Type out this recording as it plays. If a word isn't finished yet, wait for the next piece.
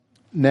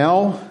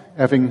Now,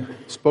 having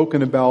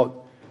spoken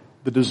about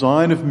the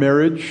design of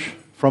marriage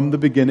from the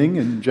beginning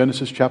in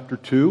Genesis chapter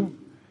 2,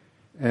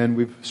 and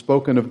we've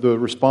spoken of the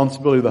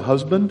responsibility of the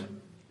husband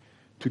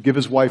to give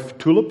his wife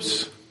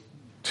tulips,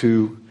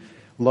 to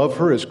love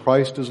her as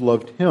Christ has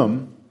loved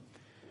him,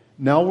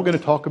 now we're going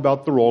to talk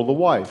about the role of the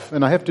wife.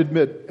 And I have to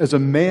admit, as a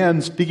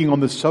man speaking on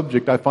this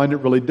subject, I find it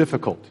really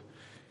difficult.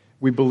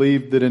 We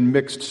believe that in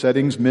mixed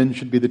settings, men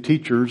should be the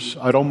teachers.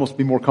 I'd almost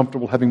be more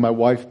comfortable having my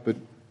wife, but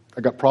I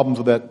got problems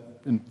with that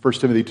in 1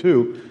 Timothy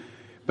 2.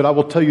 But I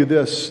will tell you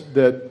this,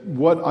 that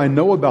what I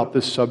know about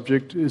this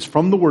subject is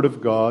from the Word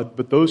of God,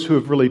 but those who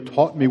have really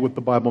taught me what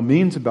the Bible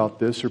means about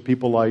this are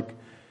people like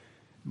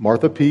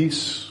Martha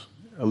Peace,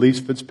 Elise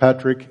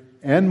Fitzpatrick,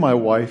 and my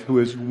wife, who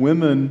as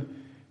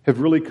women have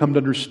really come to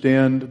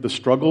understand the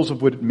struggles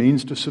of what it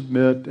means to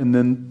submit and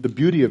then the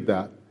beauty of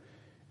that.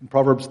 In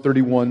Proverbs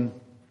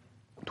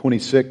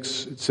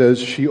 31:26, it says,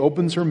 "She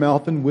opens her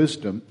mouth in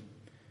wisdom,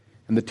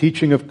 and the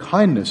teaching of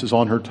kindness is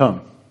on her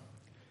tongue."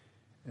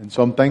 And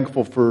so I'm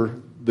thankful for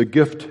the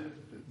gift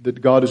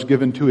that God has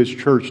given to His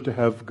church to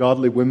have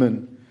godly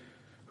women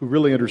who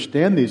really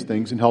understand these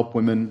things and help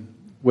women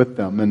with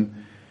them. And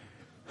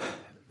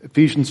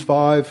Ephesians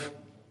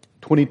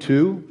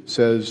 5:22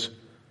 says,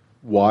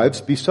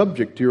 "Wives, be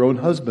subject to your own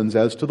husbands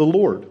as to the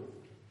Lord.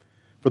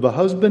 For the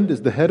husband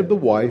is the head of the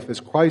wife, as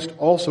Christ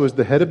also is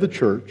the head of the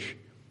church,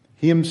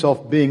 He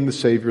Himself being the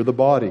Savior of the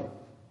body.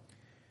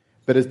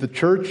 But as the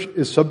church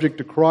is subject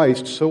to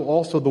Christ, so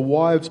also the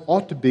wives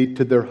ought to be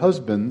to their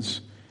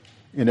husbands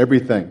in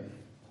everything."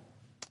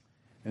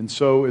 And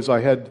so as I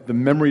had the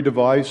memory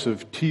device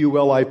of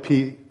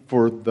TULIP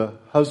for the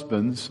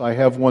husbands, I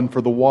have one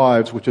for the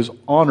wives, which is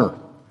honor.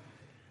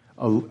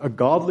 A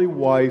godly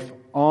wife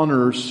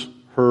honors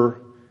her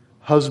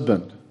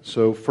husband.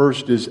 So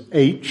first is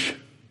H,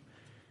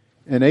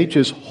 and H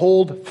is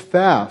hold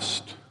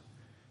fast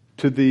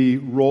to the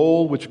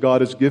role which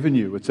God has given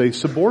you. It's a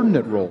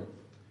subordinate role.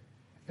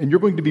 And you're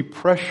going to be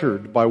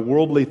pressured by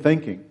worldly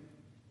thinking,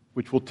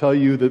 which will tell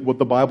you that what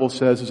the Bible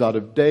says is out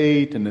of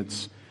date, and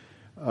it's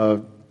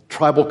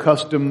tribal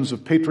customs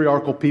of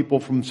patriarchal people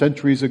from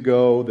centuries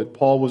ago, that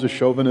Paul was a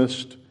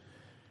chauvinist.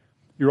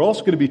 You're also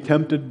going to be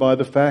tempted by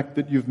the fact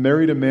that you've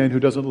married a man who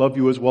doesn't love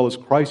you as well as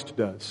Christ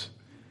does.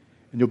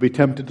 And you'll be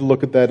tempted to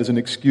look at that as an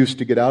excuse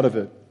to get out of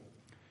it.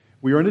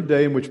 We are in a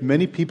day in which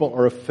many people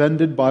are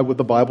offended by what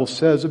the Bible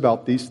says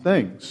about these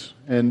things.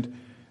 And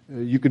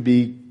you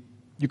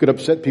could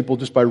upset people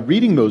just by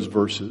reading those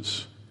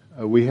verses.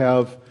 We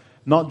have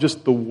not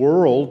just the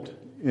world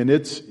in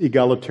its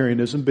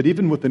egalitarianism, but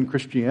even within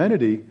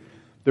Christianity,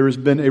 there has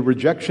been a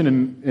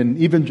rejection in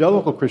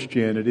evangelical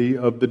Christianity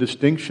of the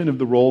distinction of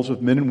the roles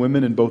of men and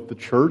women in both the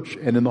church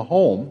and in the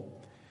home.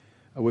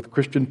 With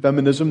Christian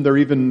feminism, they're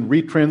even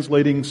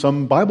retranslating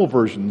some Bible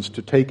versions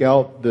to take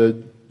out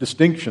the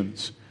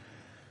distinctions.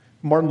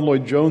 Martin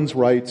Lloyd-Jones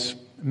writes,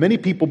 "Many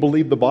people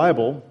believe the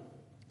Bible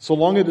so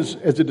long as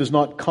it does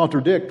not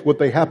contradict what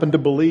they happen to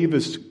believe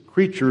as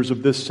creatures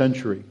of this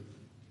century."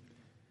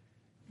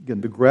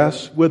 Again, the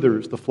grass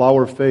withers, the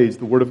flower fades,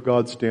 the Word of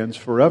God stands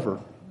forever.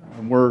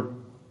 And we're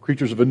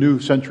creatures of a new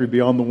century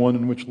beyond the one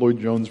in which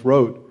Lloyd-Jones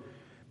wrote.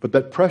 But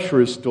that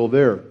pressure is still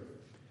there.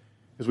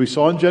 As we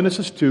saw in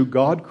Genesis 2,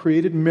 God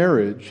created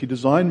marriage. He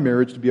designed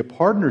marriage to be a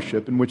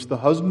partnership in which the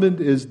husband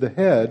is the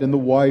head and the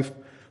wife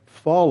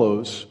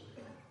follows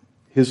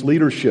his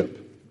leadership.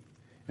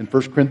 In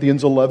 1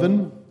 Corinthians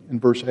 11, in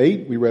verse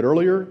 8, we read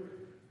earlier,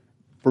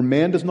 "For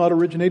man does not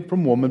originate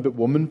from woman, but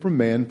woman from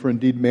man. For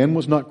indeed man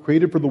was not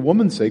created for the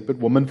woman's sake, but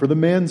woman for the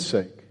man's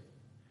sake."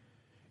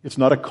 It's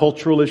not a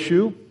cultural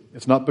issue.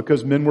 It's not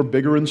because men were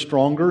bigger and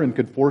stronger and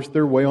could force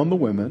their way on the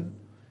women.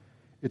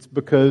 It's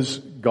because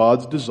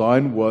God's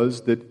design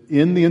was that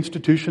in the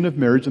institution of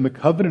marriage, in the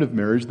covenant of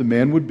marriage, the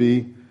man would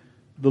be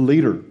the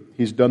leader.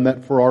 He's done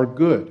that for our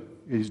good.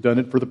 He's done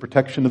it for the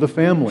protection of the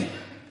family.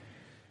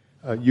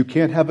 You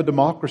can't have a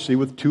democracy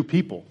with two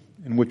people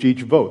in which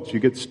each votes. You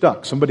get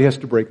stuck. Somebody has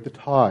to break the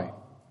tie.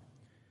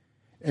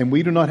 And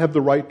we do not have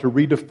the right to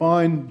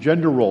redefine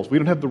gender roles. We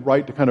don't have the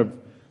right to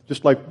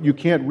just like you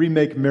can't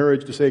remake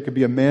marriage to say it could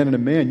be a man and a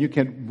man, you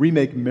can't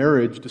remake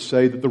marriage to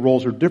say that the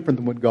roles are different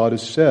than what God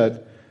has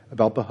said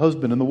about the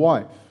husband and the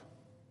wife.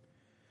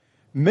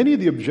 Many of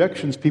the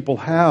objections people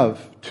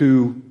have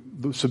to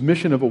the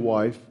submission of a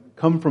wife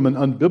come from an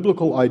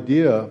unbiblical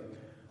idea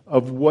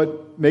of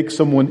what makes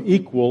someone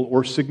equal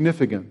or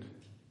significant.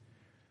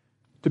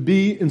 To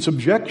be in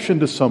subjection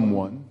to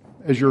someone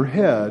as your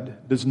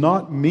head does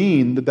not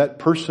mean that that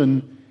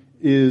person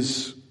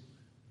is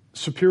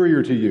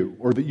superior to you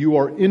or that you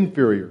are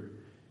inferior.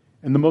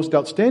 And the most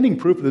outstanding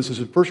proof of this is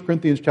in 1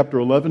 Corinthians chapter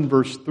 11,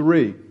 verse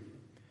 3,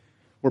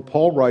 where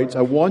Paul writes,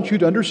 "I want you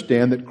to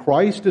understand that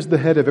Christ is the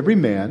head of every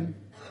man,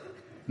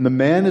 and the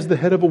man is the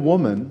head of a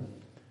woman,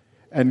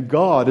 and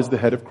God is the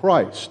head of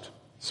Christ."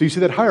 So you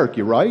see that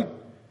hierarchy, right?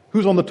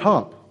 Who's on the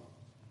top?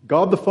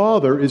 God the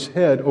Father is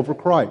head over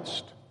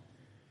Christ.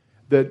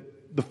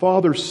 That the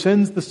Father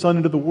sends the Son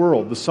into the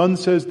world. The Son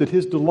says that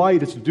His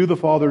delight is to do the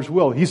Father's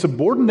will. He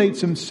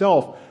subordinates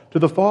Himself to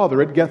the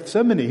Father at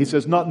Gethsemane. He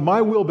says, "Not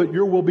my will, but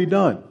your will be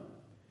done."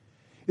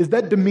 Is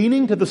that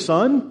demeaning to the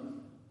Son,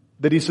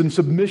 that he's in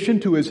submission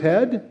to his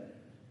head?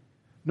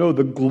 No,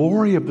 the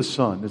glory of the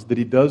Son is that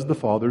he does the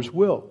Father's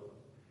will.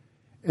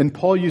 And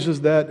Paul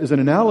uses that as an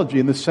analogy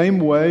in the same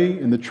way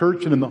in the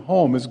church and in the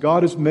home, as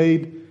God has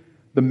made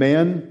the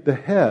man the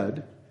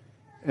head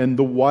and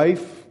the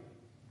wife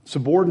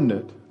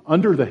subordinate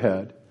under the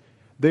head.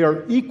 They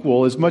are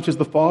equal as much as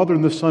the Father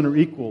and the Son are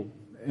equal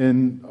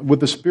with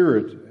the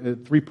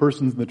Spirit, three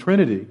persons in the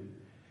Trinity.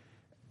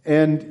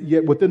 And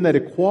yet within that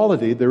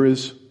equality, there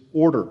is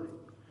order.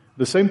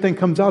 The same thing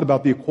comes out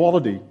about the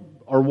equality.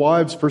 Our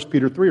wives, 1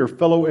 Peter 3, are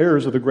fellow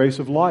heirs of the grace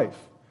of life.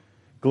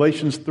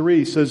 Galatians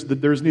 3 says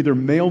that there's neither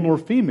male nor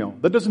female.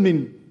 That doesn't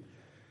mean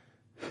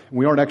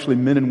we aren't actually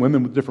men and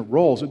women with different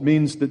roles. It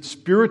means that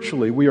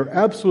spiritually we are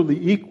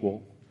absolutely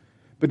equal,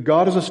 but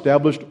God has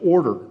established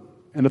order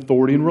and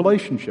authority in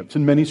relationships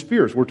in many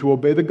spheres. We're to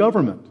obey the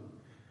government.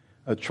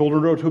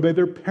 Children are to obey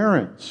their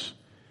parents.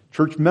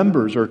 Church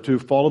members are to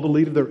follow the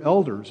lead of their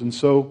elders. And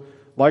so,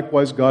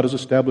 likewise, God has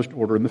established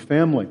order in the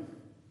family.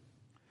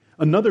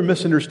 Another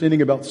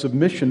misunderstanding about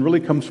submission really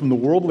comes from the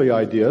worldly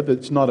idea that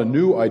it's not a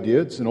new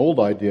idea, it's an old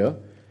idea,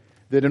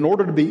 that in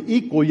order to be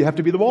equal, you have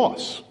to be the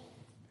boss.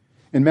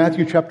 In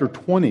Matthew chapter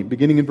 20,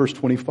 beginning in verse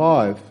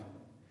 25,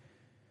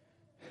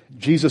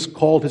 Jesus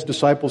called his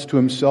disciples to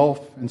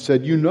himself and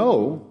said, "You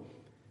know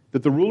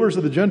that the rulers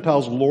of the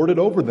Gentiles lord it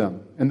over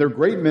them, and their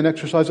great men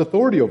exercise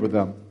authority over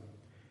them.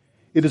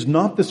 It is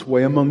not this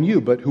way among you,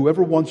 but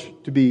whoever wants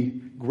to be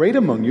great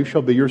among you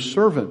shall be your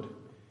servant.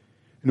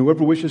 And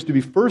whoever wishes to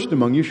be first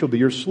among you shall be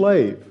your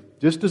slave,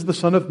 just as the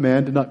Son of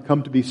Man did not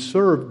come to be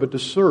served, but to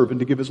serve and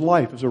to give his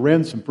life as a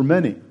ransom for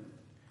many."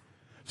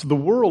 So the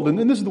world, and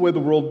this is the way the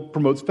world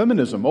promotes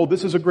feminism. Oh,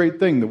 this is a great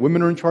thing. The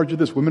women are in charge of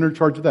this, women are in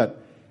charge of that.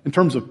 In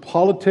terms of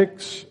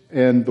politics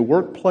and the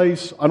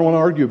workplace, I don't want to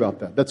argue about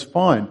that. That's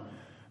fine.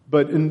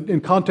 But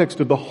in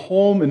context of the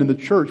home and in the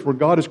church where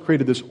God has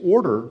created this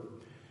order,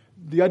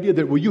 the idea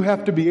that, well, you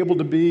have to be able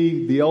to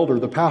be the elder,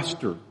 the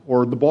pastor,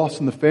 or the boss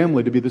in the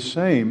family to be the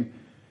same,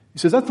 he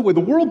says that's the way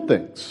the world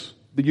thinks,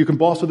 that you can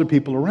boss other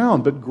people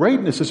around. But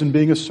greatness is in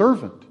being a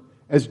servant,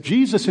 as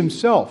Jesus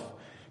himself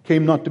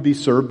came not to be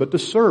served, but to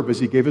serve, as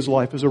he gave his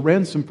life as a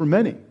ransom for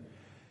many.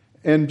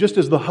 And just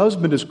as the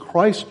husband is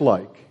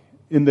Christ-like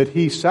in that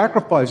he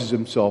sacrifices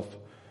himself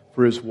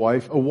for his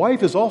wife, a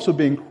wife is also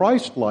being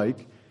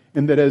Christ-like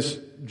in that as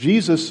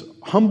Jesus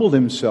humbled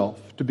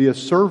himself to be a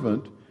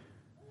servant,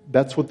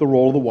 that's what the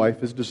role of the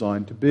wife is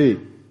designed to be.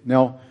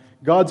 Now,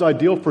 God's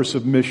ideal for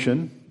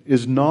submission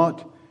is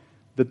not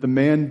that the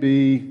man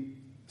be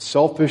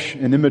selfish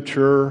and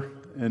immature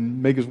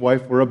and make his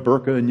wife wear a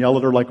burqa and yell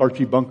at her like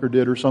Archie Bunker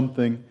did or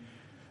something.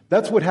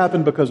 That's what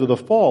happened because of the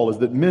fall, is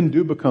that men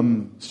do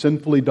become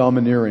sinfully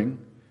domineering.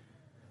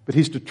 But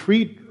he's to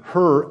treat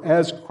her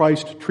as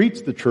Christ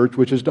treats the church,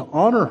 which is to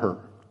honor her.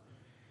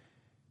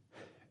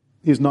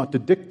 He is not to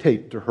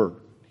dictate to her.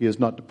 He is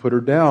not to put her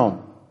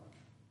down.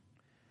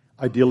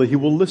 Ideally, he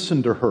will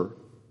listen to her.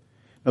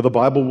 Now, the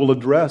Bible will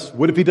address,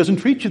 what if he doesn't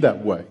treat you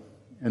that way?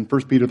 And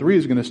 1 Peter 3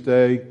 is going to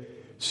say,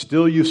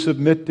 still you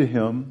submit to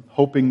him,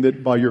 hoping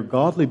that by your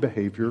godly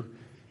behavior,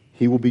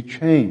 he will be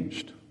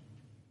changed.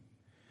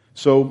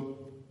 So,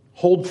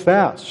 hold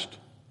fast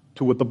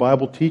to what the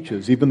Bible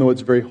teaches, even though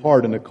it's very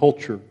hard in a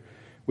culture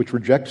which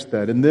rejects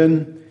that. And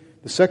then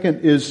the second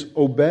is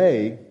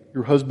obey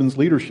your husband's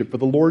leadership for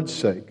the Lord's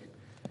sake.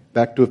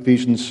 Back to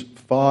Ephesians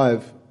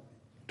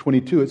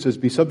 5:22, it says,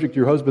 "Be subject to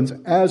your husbands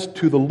as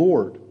to the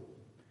Lord."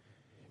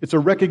 It's a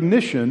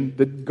recognition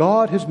that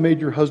God has made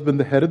your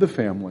husband the head of the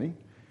family,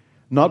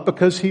 not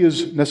because he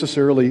is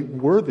necessarily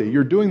worthy.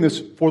 You're doing this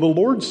for the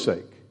Lord's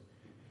sake.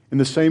 In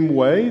the same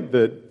way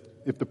that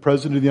if the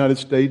President of the United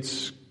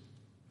States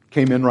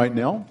came in right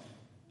now,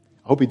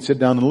 I hope he'd sit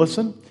down and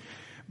listen.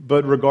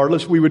 But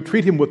regardless, we would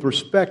treat him with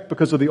respect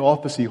because of the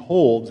office he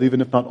holds, even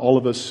if not all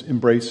of us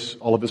embrace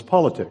all of his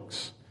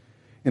politics.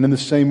 And in the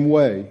same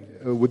way,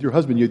 with your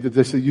husband,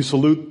 they say you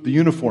salute the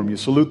uniform, you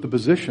salute the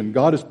position.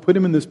 God has put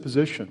him in this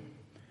position.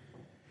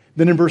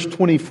 Then in verse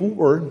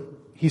 24,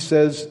 he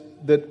says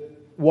that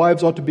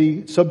wives ought to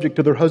be subject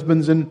to their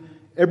husbands in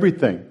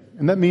everything.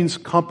 And that means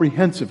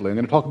comprehensively. I'm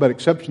going to talk about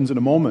exceptions in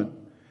a moment.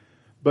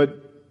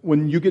 But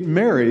when you get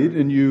married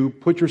and you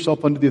put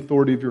yourself under the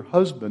authority of your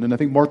husband, and I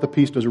think Martha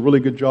Peace does a really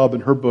good job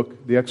in her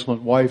book, The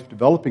Excellent Wife,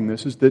 developing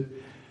this, is that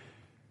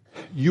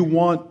you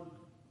want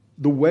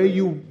the way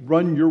you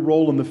run your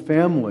role in the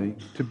family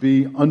to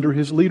be under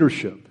his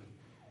leadership.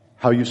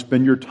 How you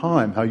spend your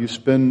time, how you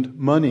spend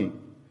money,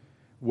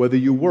 whether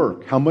you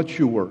work, how much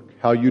you work,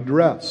 how you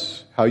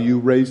dress, how you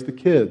raise the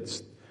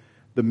kids,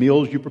 the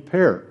meals you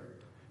prepare.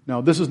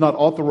 Now, this is not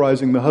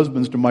authorizing the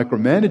husbands to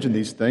micromanage in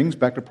these things.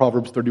 Back to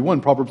Proverbs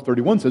 31. Proverbs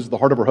 31 says, the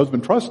heart of her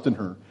husband trusts in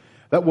her.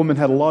 That woman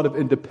had a lot of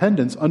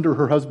independence under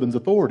her husband's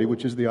authority,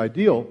 which is the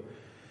ideal.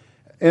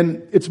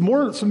 And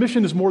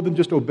submission is more than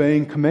just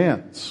obeying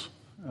commands.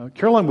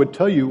 Caroline would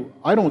tell you,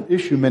 I don't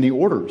issue many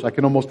orders. I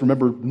can almost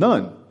remember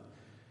none.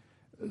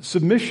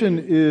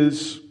 Submission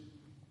is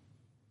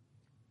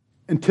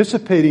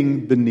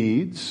anticipating the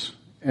needs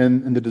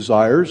and the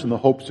desires and the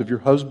hopes of your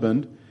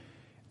husband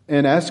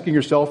and asking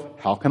yourself,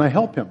 how can I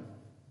help him?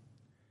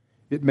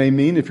 It may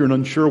mean, if you're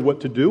unsure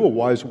what to do, a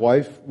wise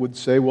wife would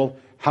say, well,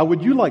 how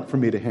would you like for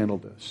me to handle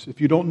this if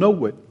you don't know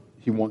what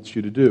he wants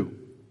you to do?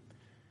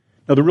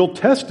 Now, the real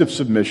test of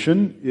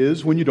submission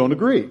is when you don't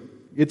agree.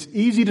 It's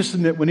easy to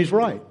submit when he's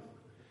right.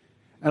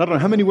 And I don't know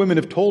how many women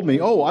have told me,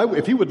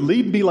 if he would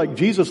lead me like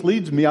Jesus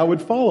leads me, I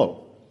would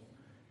follow.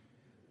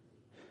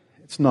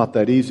 It's not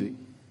that easy.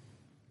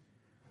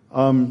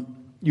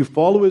 You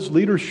follow his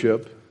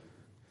leadership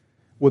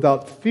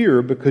without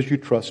fear because you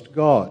trust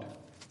God.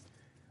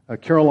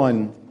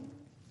 Caroline,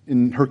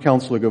 in her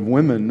counseling of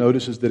women,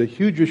 notices that a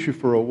huge issue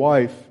for a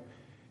wife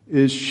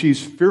is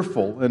she's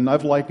fearful, and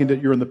I've likened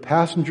it, you're in the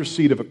passenger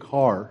seat of a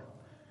car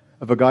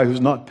of a guy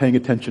who's not paying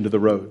attention to the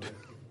road.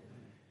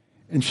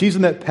 And she's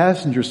in that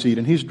passenger seat,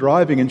 and he's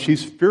driving, and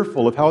she's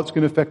fearful of how it's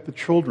going to affect the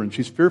children.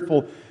 She's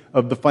fearful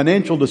of the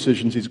financial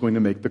decisions he's going to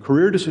make, the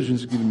career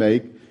decisions he's going to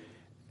make.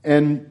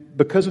 And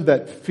because of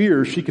that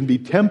fear, she can be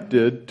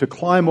tempted to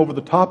climb over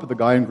the top of the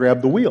guy and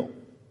grab the wheel.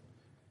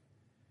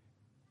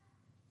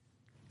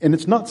 And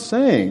it's not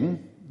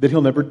saying that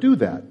he'll never do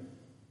that.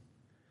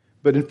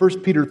 But in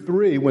 1 Peter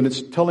 3, when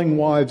it's telling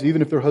wives,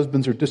 even if their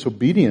husbands are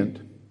disobedient,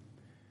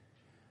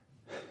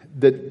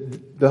 that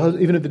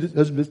even if the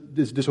husband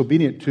is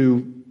disobedient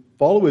to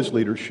follow his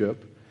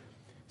leadership, it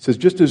says,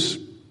 just as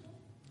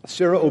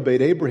Sarah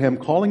obeyed Abraham,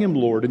 calling him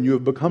Lord, and you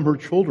have become her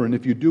children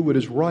if you do what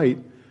is right,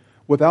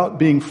 without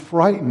being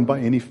frightened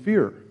by any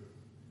fear.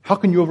 How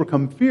can you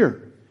overcome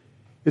fear?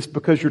 It's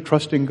because you're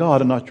trusting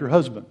God and not your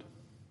husband.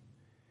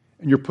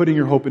 And you're putting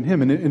your hope in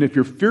him. And if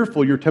you're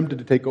fearful, you're tempted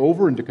to take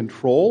over and to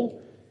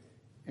control,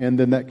 and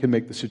then that can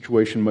make the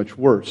situation much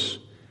worse.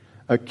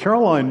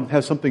 Caroline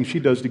has something she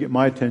does to get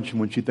my attention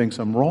when she thinks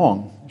I'm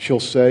wrong.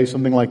 She'll say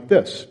something like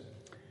this: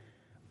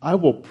 I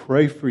will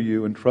pray for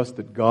you and trust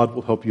that God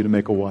will help you to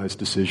make a wise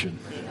decision.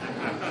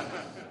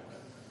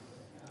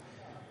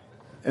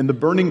 And the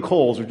burning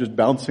coals are just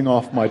bouncing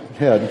off my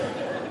head.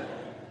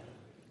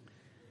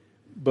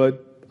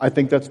 But I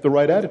think that's the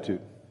right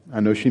attitude. I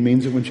know she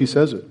means it when she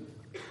says it.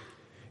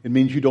 It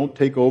means you don't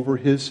take over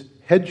his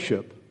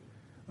headship.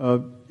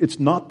 It's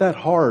not that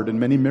hard in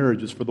many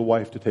marriages for the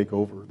wife to take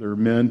over. There are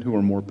men who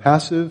are more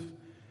passive.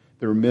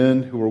 There are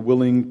men who are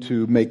willing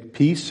to make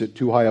peace at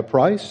too high a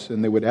price,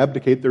 and they would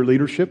abdicate their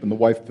leadership, and the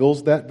wife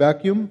fills that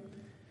vacuum.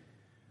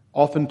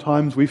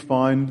 Oftentimes we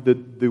find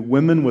that the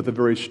women with a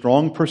very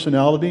strong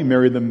personality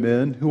marry the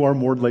men who are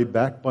more laid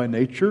back by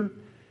nature,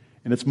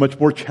 and it's much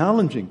more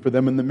challenging for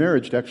them in the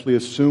marriage to actually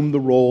assume the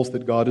roles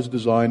that God has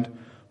designed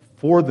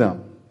for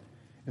them.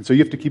 And so you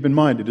have to keep in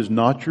mind, it is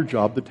not your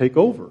job to take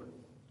over.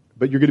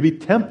 But you're going to be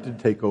tempted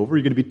to take over.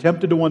 You're going to be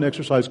tempted to want to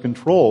exercise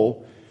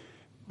control.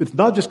 It's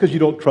not just because you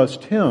don't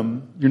trust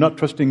him. You're not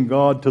trusting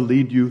God to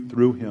lead you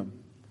through him.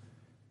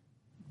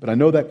 But I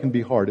know that can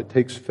be hard. It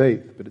takes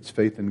faith, but it's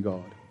faith in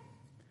God.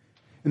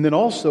 And then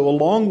also,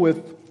 along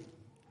with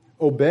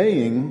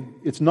obeying,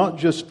 it's not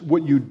just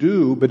what you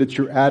do, but it's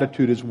your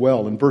attitude as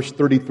well. In verse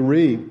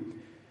 33,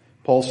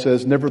 Paul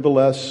says,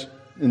 nevertheless,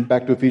 and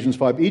back to Ephesians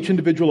 5, each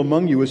individual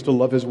among you is to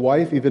love his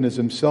wife even as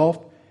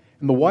himself,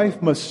 and the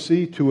wife must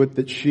see to it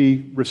that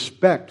she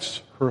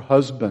respects her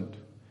husband.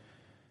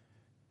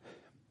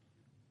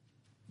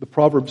 The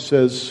proverb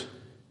says,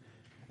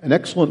 an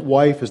excellent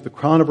wife is the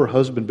crown of her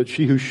husband, but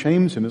she who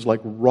shames him is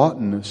like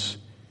rottenness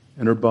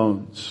in her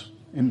bones,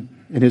 in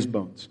his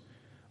bones.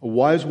 A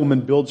wise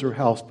woman builds her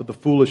house, but the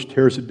foolish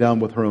tears it down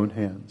with her own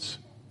hands.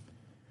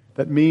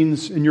 That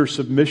means in your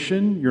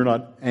submission, you're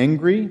not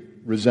angry,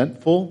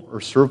 resentful, or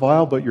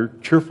servile, but you're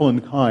cheerful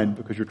and kind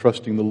because you're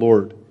trusting the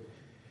Lord.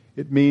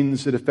 It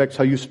means it affects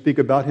how you speak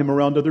about him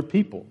around other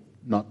people,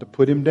 not to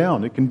put him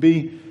down. It can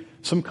be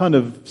some kind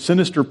of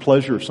sinister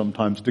pleasure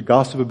sometimes to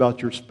gossip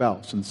about your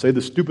spouse and say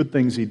the stupid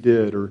things he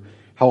did or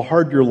how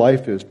hard your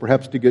life is,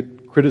 perhaps to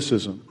get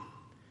criticism.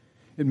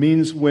 It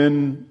means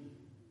when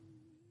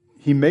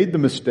he made the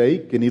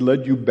mistake and he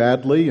led you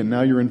badly and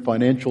now you're in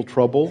financial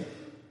trouble,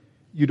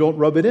 you don't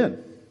rub it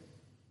in.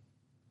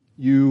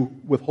 You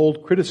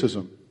withhold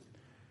criticism.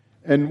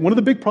 And one of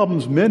the big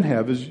problems men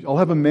have is I'll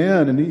have a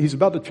man and he's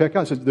about to check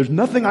out. Says, there's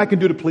nothing I can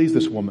do to please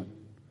this woman.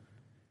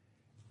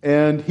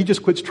 And he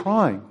just quits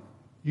trying.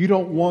 You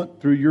don't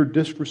want, through your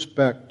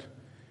disrespect,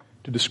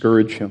 to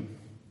discourage him.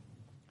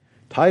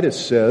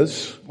 Titus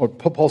says, or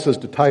Paul says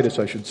to Titus,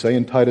 I should say,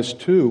 in Titus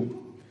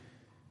 2,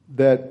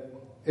 that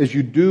as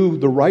you do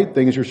the right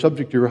thing, as you're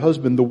subject to your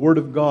husband, the word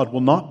of God will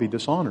not be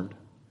dishonored.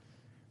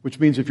 Which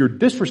means if you're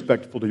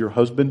disrespectful to your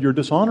husband, you're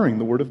dishonoring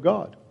the word of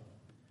God.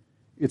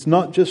 It's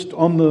not just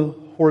on the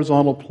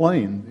horizontal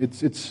plane.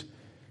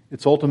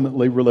 It's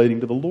ultimately relating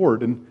to the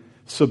Lord. And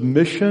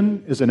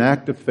submission is an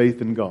act of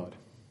faith in God.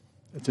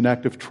 It's an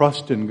act of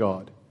trust in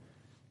God.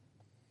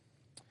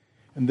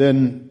 And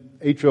then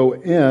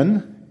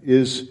HON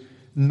is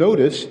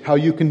notice how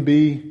you can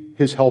be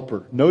his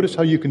helper. Notice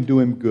how you can do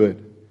him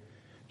good.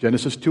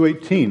 Genesis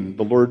 2:18,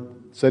 the Lord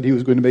said he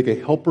was going to make a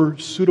helper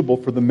suitable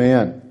for the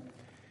man.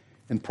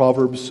 In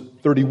Proverbs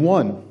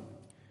 31,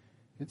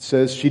 It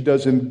says she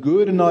does him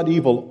good and not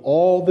evil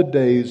all the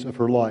days of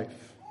her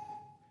life.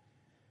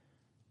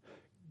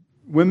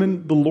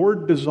 Women, the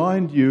Lord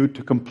designed you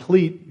to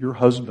complete your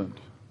husband,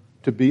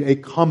 to be a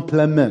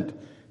complement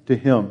to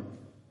him.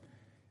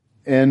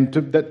 And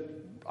that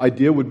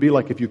idea would be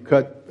like if you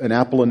cut an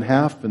apple in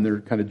half and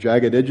they're kind of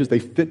jagged edges, they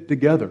fit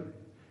together.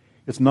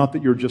 It's not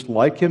that you're just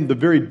like him. The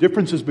very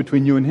differences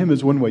between you and him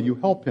is one way you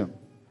help him.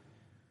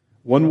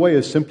 One way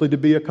is simply to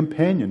be a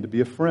companion, to be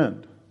a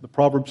friend. The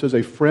proverb says,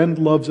 a friend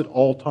loves at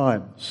all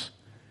times.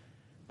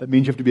 That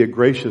means you have to be a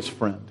gracious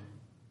friend,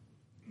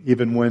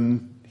 even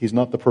when he's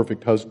not the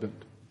perfect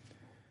husband.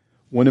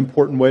 One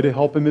important way to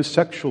help him is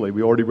sexually.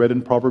 We already read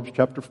in Proverbs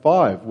chapter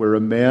 5, where a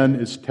man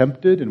is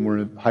tempted, and we're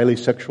in a highly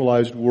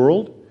sexualized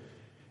world,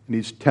 and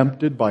he's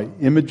tempted by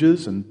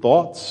images and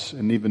thoughts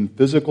and even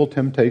physical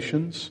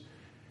temptations.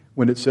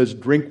 When it says,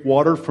 drink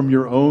water from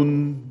your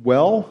own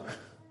well,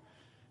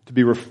 to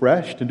be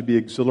refreshed and to be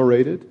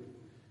exhilarated,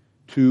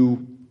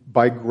 to,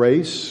 by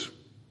grace,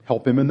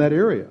 help him in that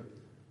area.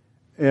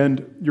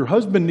 And your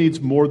husband needs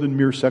more than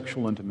mere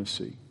sexual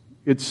intimacy.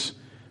 It's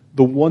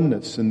the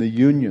oneness and the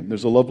union.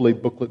 There's a lovely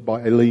booklet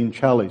by Eileen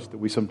Chalice that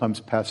we sometimes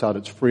pass out.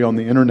 It's free on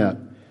the internet.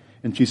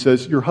 And she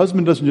says, your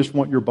husband doesn't just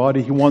want your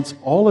body, he wants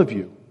all of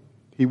you.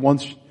 He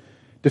wants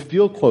to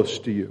feel close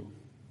to you.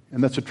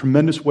 And that's a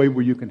tremendous way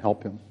where you can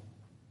help him.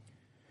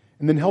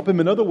 And then help him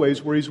in other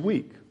ways where he's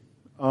weak.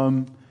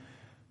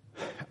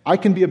 I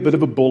can be a bit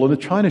of a bull in a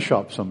china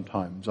shop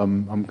sometimes.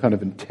 I'm kind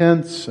of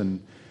intense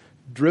and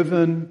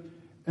driven,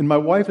 and my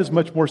wife is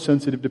much more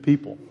sensitive to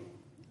people.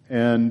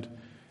 And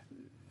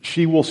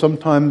she will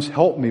sometimes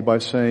help me by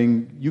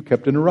saying, you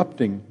kept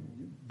interrupting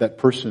that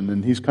person,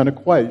 and he's kind of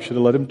quiet. You should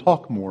have let him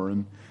talk more.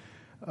 And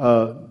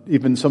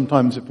even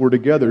sometimes if we're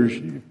together,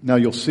 now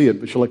you'll see it,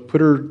 but she'll like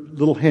put her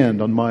little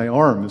hand on my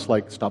arm. It's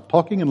like, stop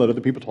talking and let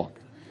other people talk.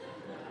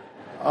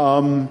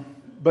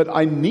 But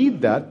I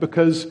need that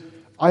because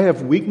I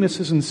have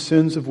weaknesses and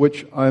sins of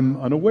which I'm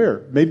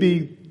unaware.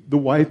 Maybe the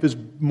wife is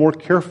more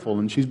careful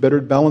and she's better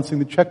at balancing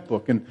the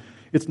checkbook. And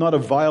it's not a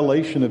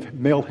violation of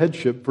male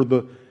headship for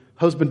the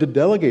husband to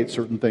delegate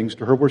certain things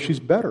to her where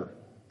she's better.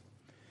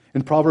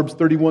 In Proverbs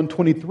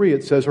 31:23,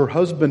 it says, her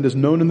husband is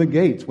known in the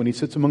gates when he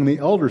sits among the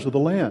elders of the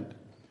land.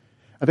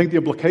 I think the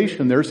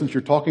implication there, since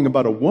you're talking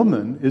about a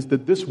woman, is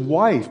that this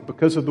wife,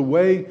 because of the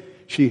way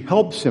she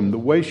helps him, the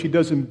way she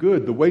does him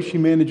good, the way she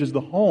manages the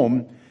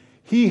home,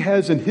 he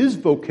has in his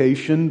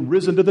vocation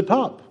risen to the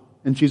top.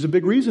 And she's a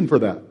big reason for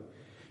that.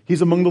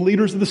 He's among the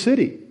leaders of the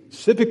city,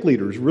 civic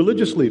leaders,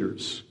 religious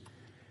leaders.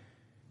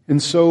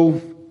 And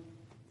so,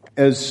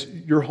 as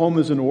your home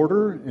is in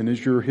order, and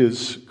as you're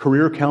his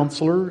career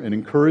counselor and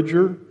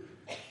encourager,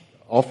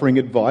 offering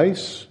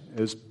advice,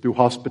 as through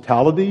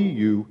hospitality,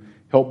 you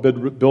help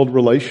build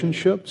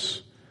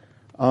relationships,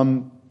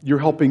 you're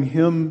helping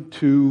him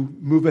to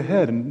move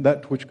ahead in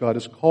that to which God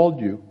has called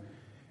you.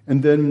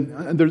 And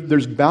then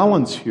there's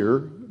balance here,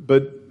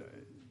 but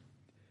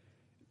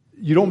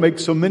you don't make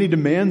so many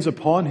demands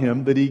upon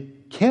him that he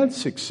can't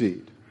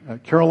succeed.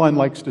 Caroline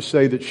likes to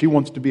say that she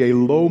wants to be a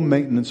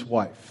low-maintenance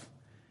wife,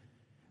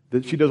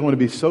 that she doesn't want to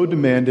be so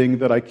demanding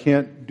that I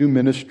can't do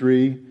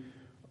ministry,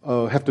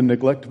 have to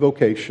neglect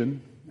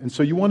vocation. And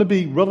so you want to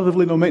be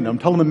relatively low maintenance. I'm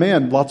telling the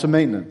man, lots of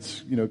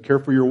maintenance, care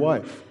for your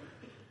wife.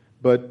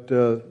 But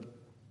to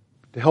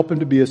help him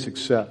to be a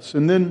success.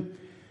 And then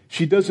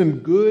she does him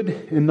good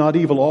and not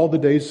evil all the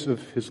days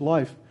of his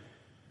life.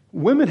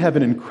 Women have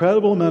an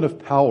incredible amount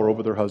of power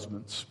over their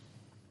husbands.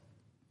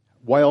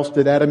 Why else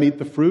did Adam eat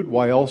the fruit?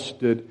 Why else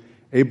did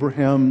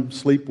Abraham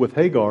sleep with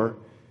Hagar?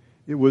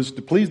 It was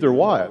to please their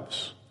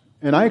wives.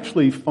 And I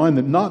actually find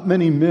that not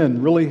many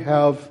men really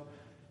have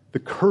the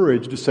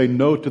courage to say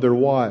no to their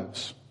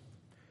wives.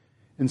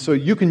 And so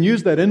you can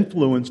use that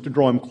influence to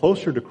draw him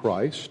closer to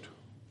Christ,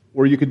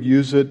 or you could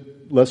use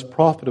it less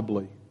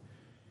profitably.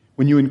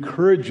 When you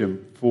encourage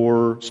him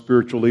for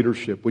spiritual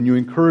leadership, when you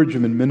encourage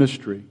him in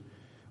ministry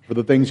for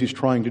the things he's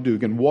trying to do,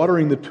 again,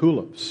 watering the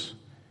tulips,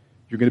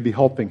 you're going to be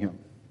helping him.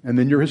 And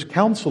then you're his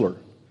counselor.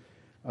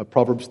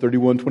 Proverbs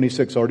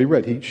 31:26, already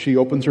read. She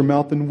opens her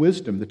mouth in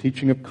wisdom. The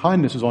teaching of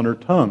kindness is on her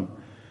tongue.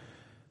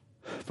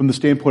 From the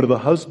standpoint of the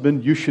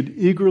husband, you should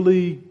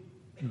eagerly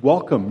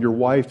welcome your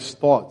wife's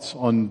thoughts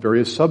on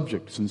various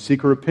subjects and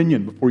seek her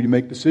opinion before you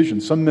make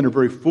decisions. Some men are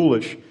very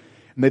foolish,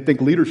 and they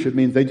think leadership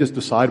means they just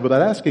decide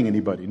without asking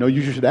anybody. No,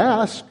 you should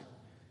ask.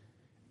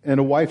 And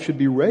a wife should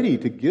be ready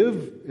to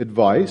give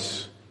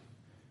advice,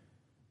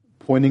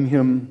 pointing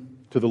him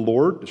to the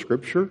Lord, to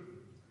Scripture.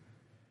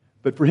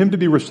 But for him to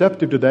be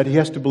receptive to that, he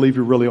has to believe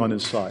you're really on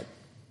his side.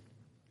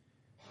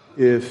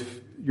 If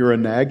you're a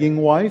nagging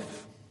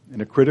wife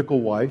and a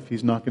critical wife,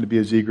 he's not going to be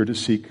as eager to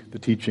seek the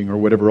teaching or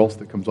whatever else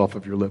that comes off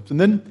of your lips.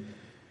 And then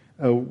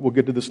we'll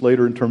get to this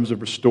later in terms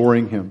of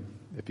restoring him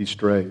if he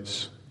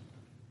strays.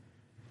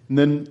 And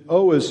then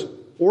is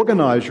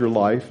organize your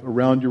life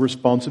around your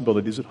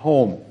responsibilities at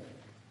home.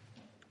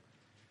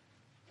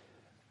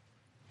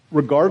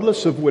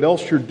 Regardless of what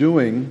else you're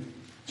doing,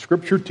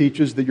 Scripture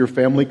teaches that your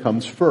family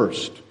comes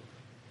first.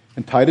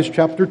 In Titus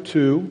chapter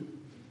 2,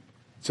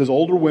 It says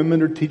older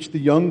women are to teach the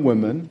young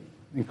women,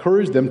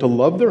 encourage them to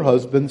love their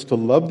husbands, to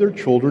love their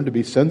children, to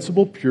be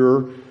sensible,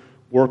 pure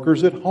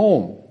workers at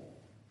home,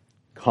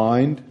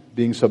 kind,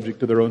 being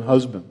subject to their own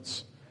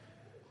husbands.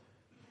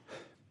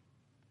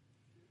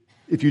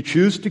 If you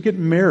choose to get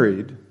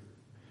married,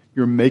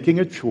 you're making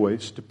a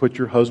choice to put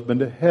your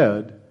husband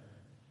ahead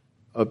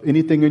of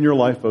anything in your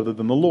life other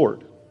than the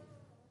Lord.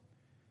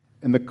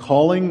 And the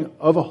calling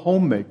of a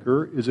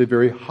homemaker is a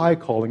very high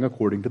calling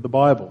according to the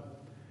Bible.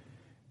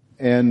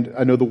 And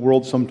I know the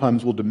world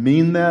sometimes will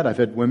demean that. I've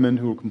had women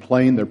who will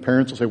complain, their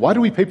parents will say, "Why do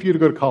we pay for you to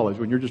go to college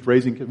when you're just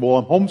raising kids?" Well,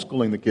 I'm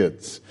homeschooling the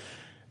kids.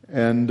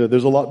 And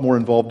there's a lot more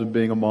involved in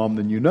being a mom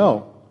than you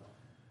know.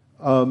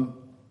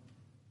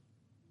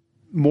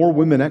 More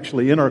women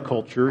actually in our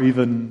culture,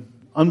 even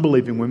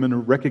unbelieving women, are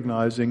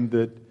recognizing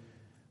that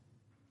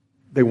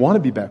they want to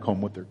be back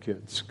home with their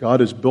kids. God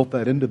has built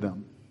that into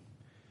them.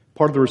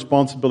 Part of the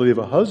responsibility of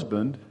a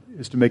husband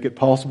is to make it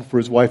possible for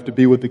his wife to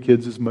be with the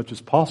kids as much as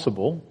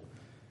possible.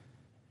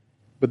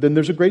 But then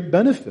there's a great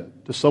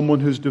benefit to someone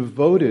who's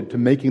devoted to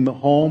making the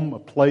home a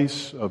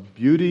place of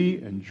beauty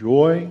and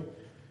joy,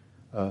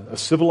 a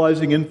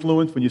civilizing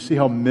influence. When you see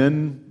how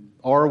men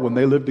are when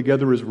they live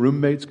together as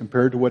roommates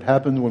compared to what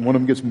happens when one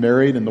of them gets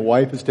married and the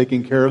wife is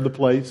taking care of the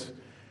place.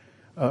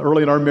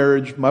 Early in our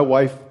marriage, my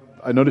wife,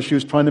 I noticed she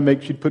was trying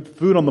to she'd put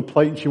food on the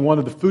plate and she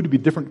wanted the food to be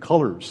different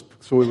colors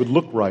so it would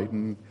look right.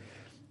 And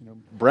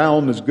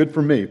brown is good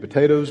for me,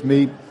 potatoes,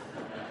 meat.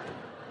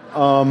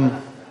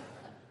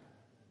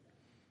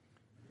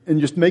 And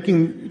just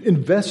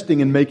investing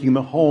in making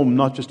the home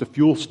not just a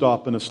fuel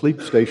stop and a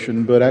sleep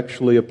station, but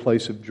actually a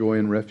place of joy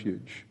and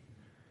refuge.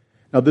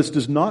 Now, this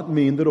does not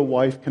mean that a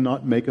wife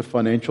cannot make a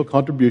financial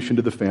contribution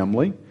to the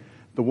family.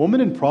 The woman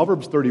in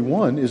Proverbs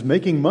 31 is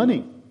making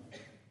money.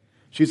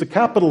 She's a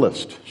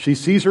capitalist. She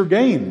sees her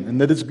gain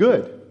and that it's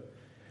good.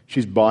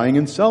 She's buying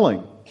and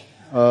selling.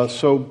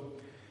 So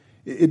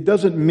it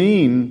doesn't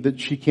mean that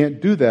she can't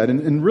do that.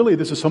 And really,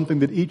 this is something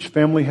that each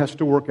family has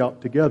to work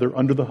out together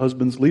under the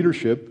husband's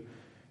leadership.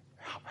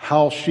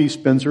 How she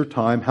spends her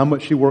time, how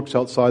much she works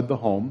outside the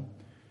home.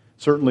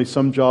 Certainly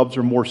some jobs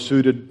are more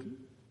suited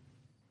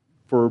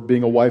for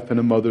being a wife and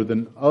a mother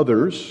than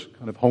others,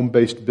 kind of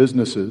home-based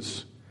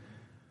businesses.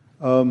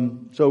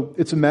 So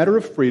it's a matter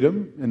of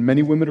freedom, and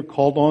many women are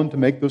called on to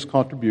make those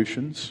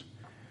contributions.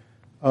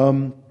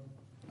 And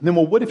then,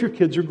 what if your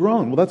kids are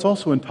grown? Well, that's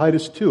also in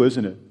Titus 2,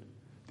 isn't it?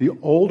 The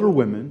older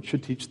women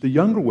should teach the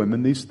younger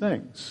women these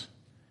things.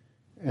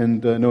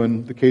 And I know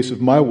in the case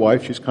of my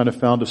wife, she's kind of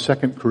found a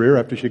second career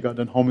after she got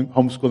done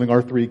homeschooling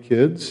our 3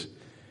 kids.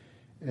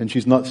 And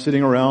she's not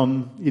sitting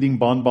around eating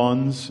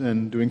bonbons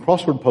and doing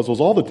crossword puzzles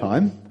all the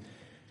time.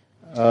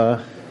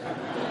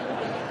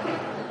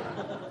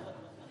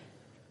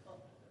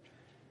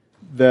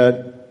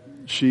 That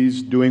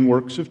she's doing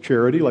works of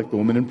charity, like the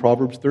woman in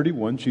Proverbs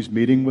 31. She's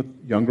meeting with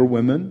younger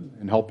women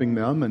and helping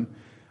them. And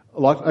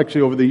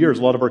actually over the years,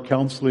 a lot of our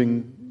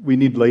counseling, we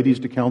need ladies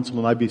to counsel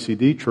in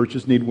IBCD.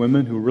 Churches need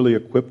women who are really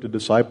equipped to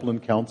disciple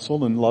and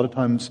counsel. And a lot of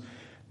times,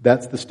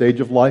 that's the stage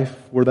of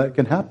life where that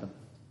can happen.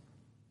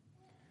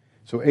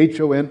 So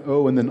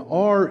H-O-N-O, and then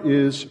R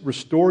is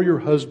restore your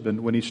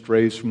husband when he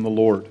strays from the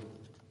Lord.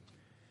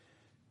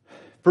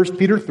 1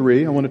 Peter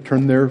 3, I want to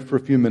turn there for a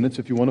few minutes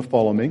if you want to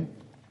follow me.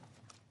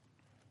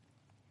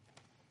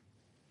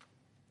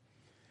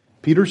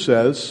 Peter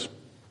says,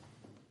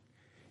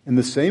 "In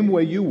the same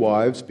way, you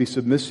wives, be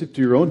submissive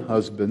to your own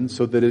husbands,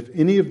 so that if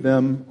any of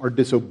them are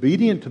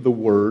disobedient to the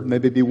word, they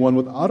may be won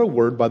without a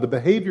word by the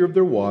behavior of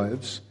their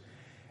wives,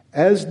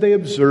 as they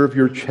observe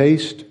your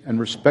chaste and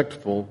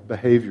respectful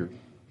behavior."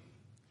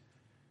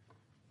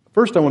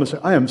 First, I want to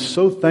say, I am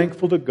so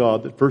thankful to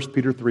God that 1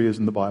 Peter 3 is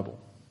in the Bible.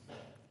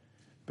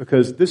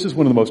 Because this is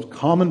one of the most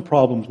common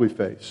problems we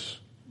face,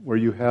 where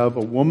you have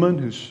a woman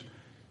who's,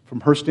 from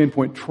her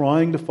standpoint,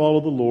 trying to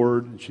follow the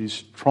Lord, and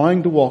she's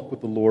trying to walk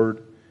with the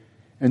Lord,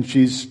 and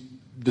she's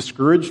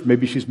discouraged.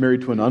 Maybe she's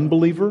married to an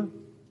unbeliever,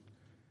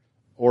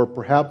 or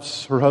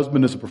perhaps her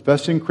husband is a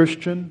professing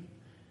Christian,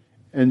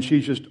 and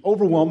she's just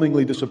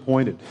overwhelmingly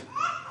disappointed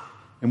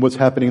in what's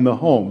happening in the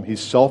home.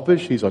 He's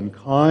selfish, he's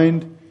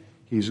unkind,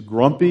 he's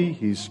grumpy,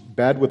 he's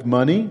bad with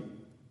money.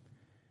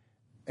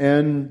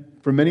 And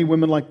for many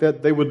women like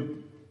that, they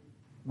would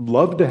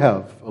love to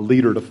have a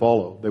leader to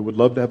follow. They would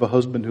love to have a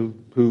husband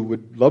who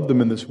would love them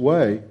in this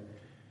way.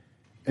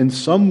 And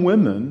some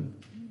women,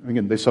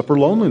 again, they suffer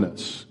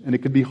loneliness. And it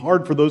could be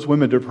hard for those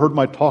women to have heard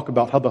my talk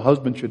about how the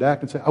husband should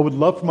act and say, I would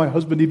love for my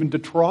husband even to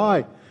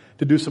try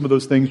to do some of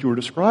those things you were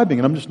describing,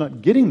 and I'm just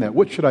not getting that.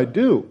 What should I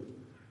do?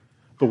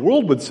 The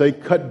world would say,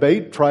 cut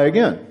bait, try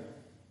again.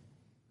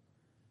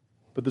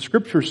 But the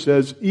Scripture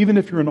says, even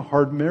if you're in a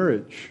hard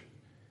marriage,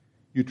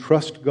 you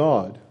trust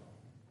God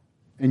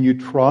and you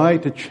try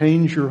to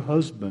change your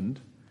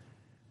husband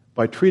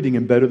by treating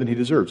him better than he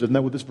deserves. Isn't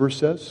that what this verse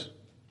says?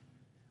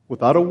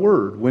 Without a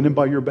word, win him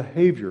by your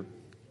behavior.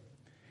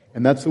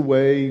 And that's the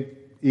way,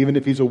 even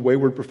if he's a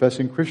wayward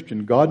professing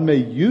Christian, God may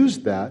use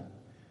that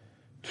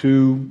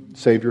to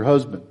save your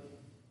husband.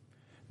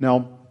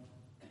 Now,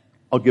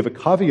 I'll give a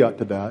caveat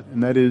to that,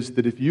 and that is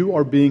that if you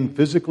are being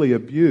physically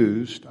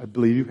abused, I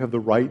believe you have the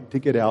right to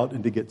get out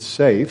and to get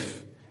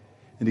safe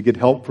and to get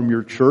help from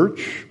your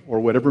church or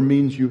whatever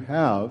means you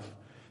have,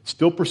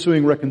 still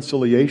pursuing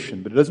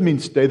reconciliation. But it doesn't mean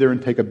stay there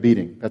and take a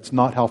beating. That's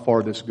not how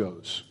far this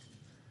goes.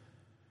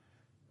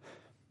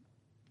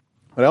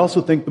 But I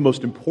also think the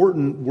most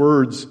important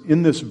words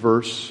in this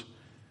verse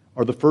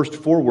are the first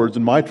 4 words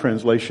in my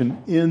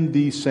translation, in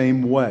the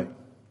same way.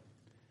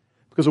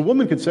 Because a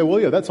woman could say, well,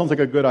 yeah, that sounds like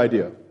a good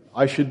idea.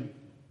 I should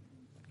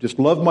just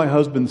love my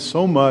husband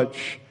so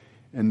much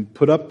and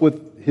put up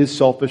with his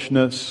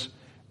selfishness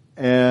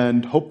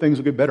and hope things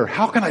will get better.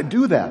 How can I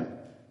do that?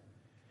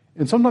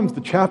 And sometimes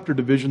the chapter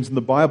divisions in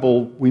the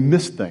Bible, we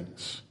miss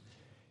things.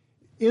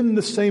 In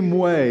the same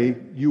way,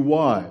 you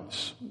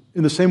wives.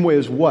 In the same way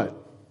as what?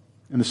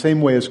 In the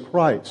same way as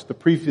Christ. The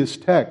previous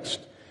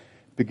text,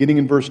 beginning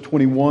in verse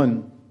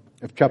 21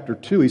 of chapter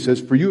 2, he says,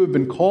 "For you have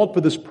been called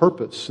for this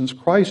purpose, since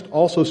Christ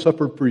also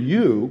suffered for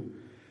you,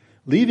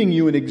 leaving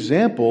you an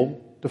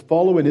example to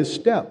follow in his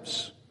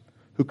steps,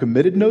 who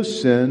committed no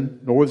sin,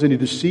 nor was any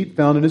deceit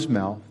found in his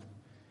mouth.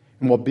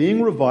 And while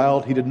being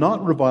reviled, he did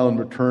not revile in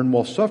return.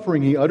 While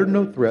suffering, he uttered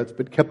no threats,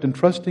 but kept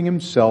entrusting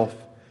himself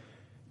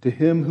to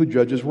him who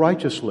judges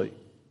righteously.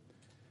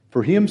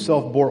 For he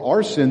himself bore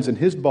our sins in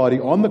his body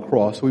on the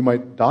cross, so we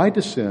might die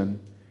to sin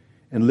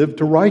and live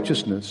to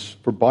righteousness,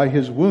 for by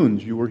his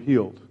wounds you were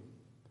healed."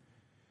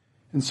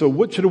 And so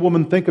what should a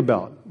woman think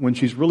about when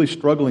she's really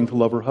struggling to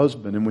love her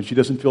husband and when she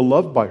doesn't feel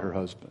loved by her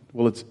husband?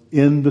 Well, it's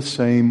in the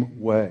same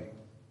way.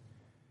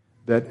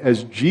 That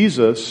as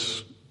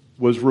Jesus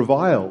was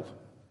reviled,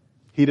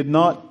 he did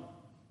not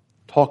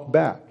talk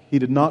back. He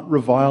did not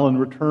revile in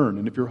return.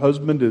 And if your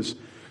husband is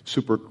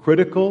super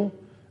critical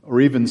or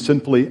even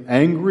sinfully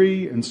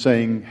angry and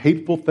saying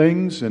hateful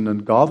things and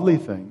ungodly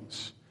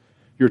things,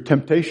 your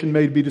temptation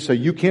may be to say,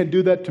 you can't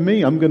do that to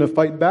me. I'm going to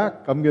fight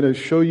back. I'm going to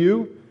show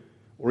you.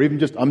 Or even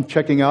just, I'm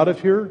checking out of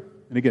here.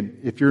 And again,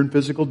 if you're in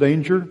physical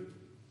danger,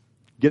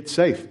 get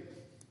safe.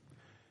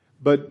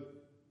 But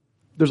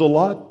there's a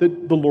lot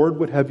that the Lord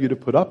would have you to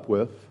put up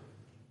with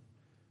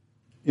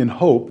in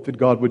hope that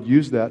God would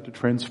use that to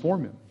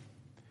transform him.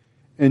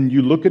 And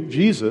you look at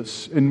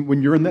Jesus, and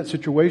when you're in that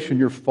situation,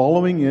 you're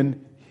following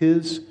in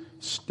his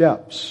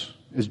steps.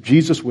 As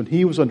Jesus, when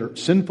he was under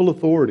sinful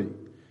authority,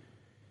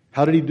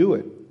 how did he do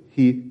it?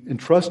 He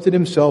entrusted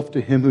himself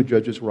to him who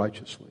judges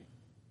righteously.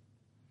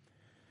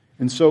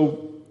 And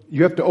so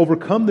you have to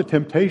overcome the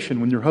temptation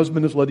when your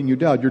husband is letting you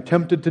down. You're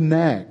tempted to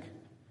nag.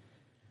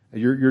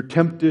 You're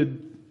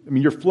tempted,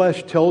 your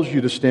flesh tells you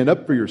to stand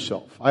up for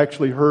yourself. I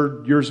actually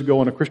heard years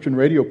ago on a Christian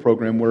radio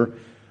program where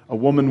a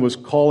woman was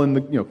calling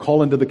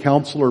to the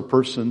counselor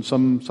person,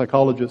 some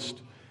psychologist,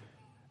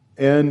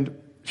 and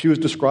she was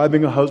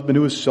describing a husband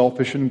who was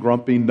selfish and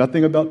grumpy,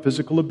 nothing about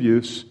physical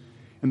abuse.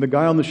 And the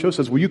guy on the show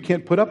says, well, you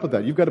can't put up with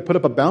that. You've got to put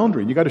up a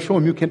boundary, and you've got to show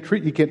him he can't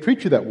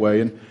treat you that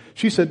way. And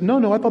she said,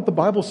 no, I thought the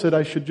Bible said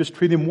I should just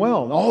treat him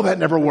well. And, oh, that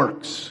never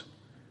works.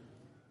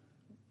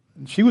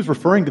 And she was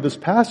referring to this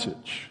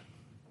passage.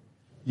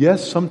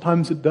 Yes,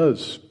 sometimes it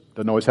does.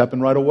 Doesn't always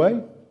happen right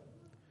away.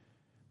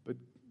 But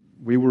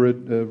we were at,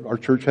 our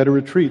church had a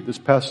retreat this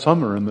past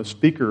summer, and the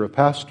speaker, a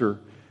pastor,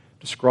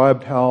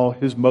 described how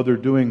his mother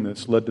doing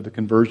this led to the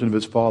conversion of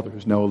his father,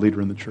 who's now a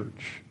leader in the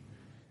church.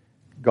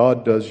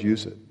 God does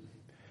use it.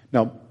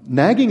 Now,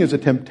 nagging is a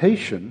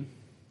temptation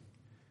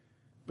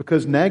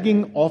because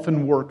nagging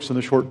often works in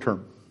the short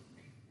term.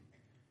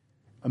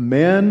 A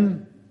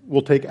man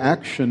will take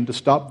action to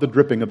stop the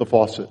dripping of the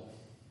faucet.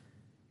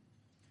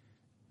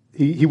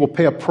 He will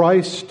pay a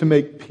price to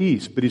make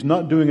peace, but he's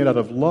not doing it out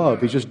of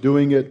love. He's just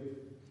doing it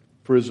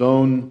for his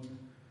own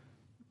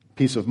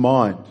peace of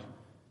mind.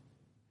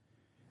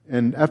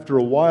 And after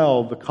a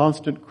while, the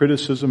constant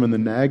criticism and the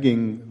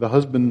nagging, the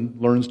husband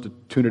learns to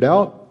tune it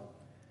out.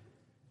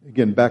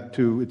 Again, back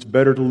to it's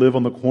better to live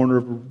on the corner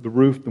of the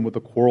roof than with a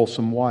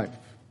quarrelsome wife.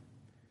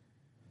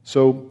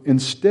 So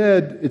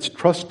instead, it's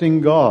trusting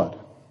God.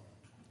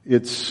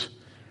 It's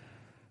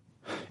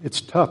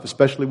tough,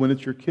 especially when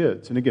it's your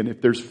kids. And again,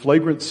 if there's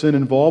flagrant sin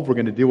involved, we're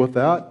going to deal with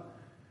that.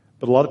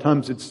 But a lot of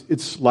times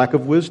it's lack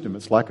of wisdom,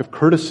 it's lack of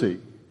courtesy,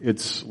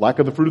 it's lack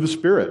of the fruit of the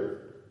Spirit.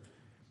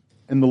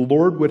 And the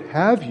Lord would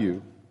have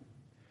you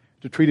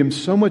to treat him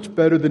so much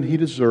better than he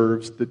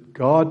deserves that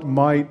God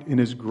might, in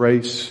his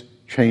grace,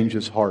 change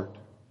his heart.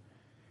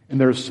 And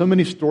there are so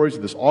many stories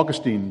of this.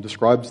 Augustine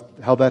describes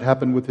how that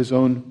happened with his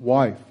own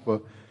wife.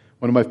 One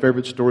of my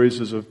favorite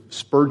stories is of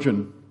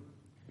Spurgeon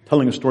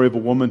telling a story of a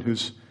woman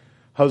whose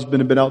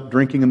husband had been out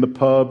drinking in the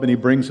pub, and he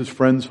brings his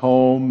friends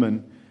home,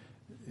 and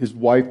his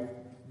wife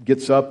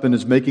gets up and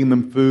is making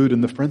them food,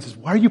 and the friend says,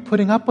 why are you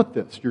putting up with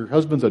this? Your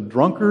husband's a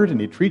drunkard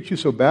and he treats you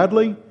so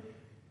badly.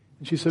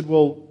 And she said,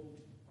 well,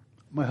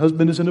 my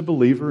husband isn't a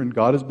believer and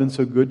God has been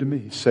so good to me.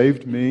 He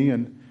saved me,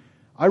 and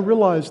I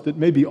realize that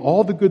maybe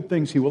all the good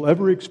things he will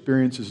ever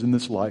experience is in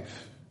this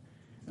life.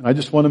 And I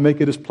just want to make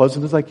it as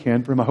pleasant as I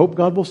can for him. I hope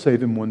God will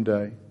save him one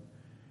day.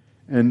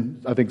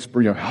 And I think,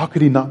 how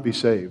could he not be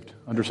saved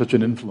under such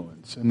an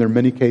influence? And there are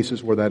many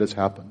cases where that has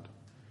happened.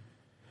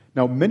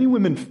 Now, many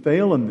women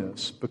fail in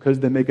this because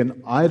they make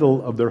an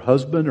idol of their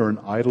husband or an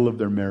idol of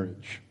their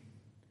marriage.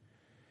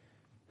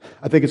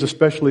 I think it's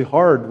especially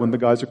hard when the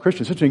guy's a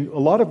Christian. A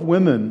lot of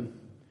women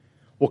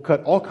will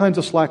cut all kinds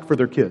of slack for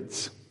their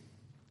kids.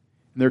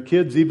 And their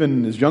kids,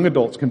 even as young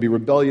adults, can be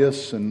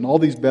rebellious and all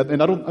these bad.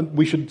 And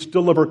we should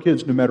still love our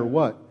kids no matter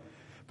what.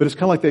 But it's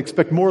kind of like they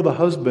expect more of the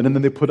husband, and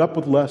then they put up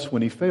with less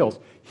when he fails.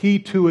 He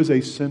too is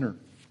a sinner.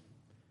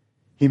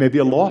 He may be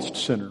a lost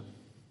sinner.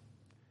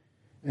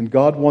 And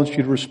God wants you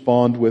to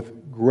respond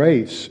with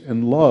grace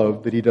and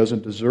love that He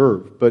doesn't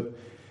deserve. But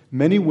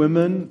many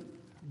women,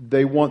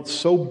 they want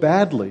so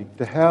badly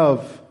to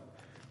have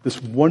this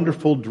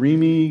wonderful,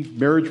 dreamy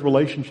marriage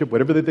relationship,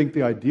 whatever they think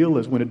the ideal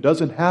is. When it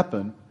doesn't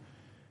happen,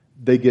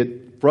 they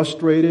get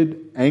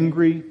frustrated,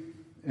 angry.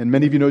 And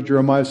many of you know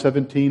Jeremiah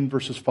 17,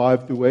 verses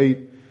 5 through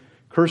 8.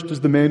 Cursed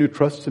is the man who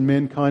trusts in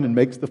mankind and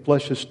makes the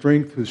flesh his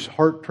strength, whose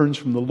heart turns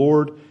from the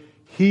Lord.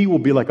 He will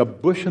be like a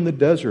bush in the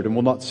desert and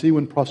will not see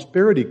when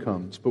prosperity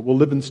comes, but will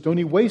live in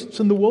stony wastes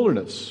in the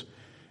wilderness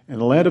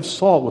and a land of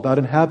salt without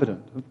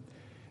inhabitant.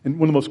 And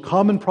one of the most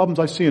common problems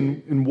I see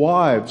in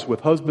wives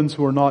with husbands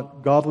who are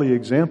not godly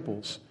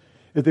examples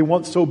is they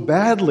want so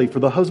badly for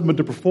the husband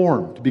to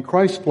perform, to be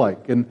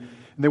Christ-like, and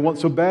they want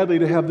so badly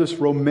to have this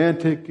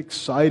romantic,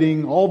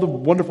 exciting, all the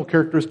wonderful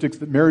characteristics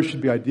that marriage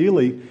should be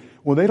ideally.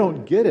 When they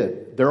don't get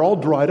it, they're all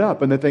dried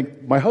up and they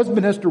think, my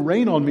husband has to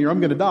reign on me or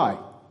I'm going to die.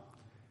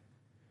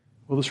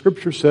 Well, the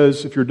Scripture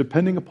says if you're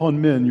depending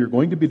upon men, you're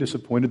going to be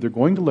disappointed. They're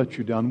going to let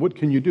you down. What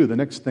can you do? The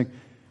next thing,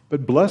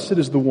 but blessed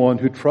is the one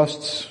who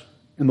trusts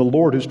in the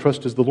Lord, whose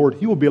trust is the Lord.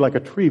 He will be like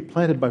a tree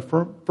planted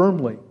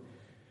firmly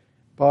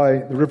by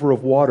the river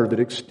of water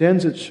that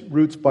extends its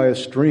roots by a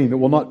stream. It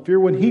will not fear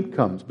when heat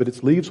comes, but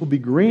its leaves will be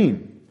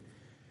green.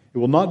 It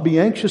will not be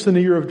anxious in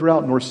the year of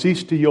drought, nor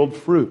cease to yield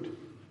fruit.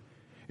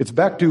 It's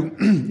back to,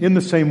 in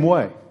the same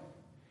way,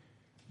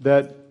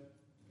 that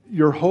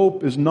your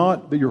hope is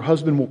not that your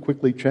husband will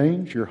quickly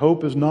change. Your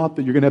hope is not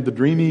that you're going to have the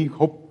dreamy,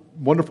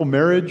 wonderful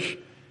marriage.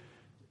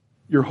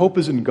 Your hope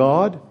is in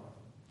God.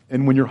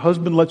 And when your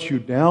husband lets you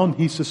down,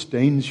 He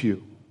sustains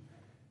you.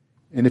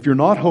 And if you're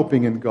not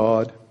hoping in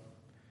God,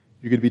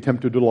 you're going to be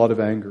tempted to a lot of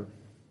anger.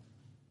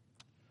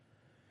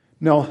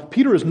 Now,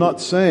 Peter is not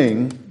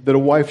saying that a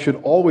wife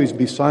should always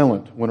be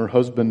silent when her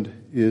husband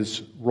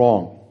is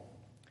wrong.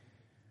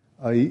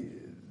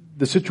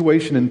 The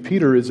situation in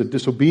Peter is a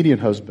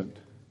disobedient husband.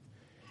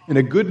 In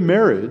a good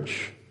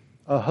marriage,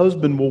 a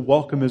husband will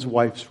welcome his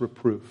wife's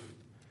reproof.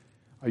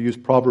 I use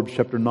Proverbs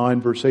chapter 9,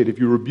 verse 8. If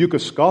you rebuke a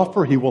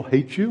scoffer, he will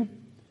hate you.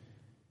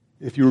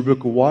 If you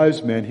rebuke a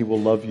wise man, he will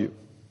love you.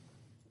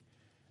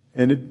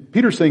 And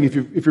Peter's saying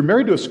if you're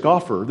married to a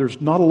scoffer,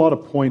 there's not a lot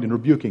of point in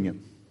rebuking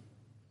him.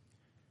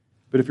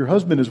 But if your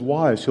husband is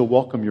wise, he'll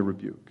welcome your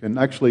rebuke. And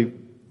actually,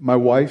 my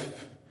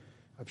wife,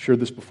 I've shared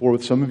this before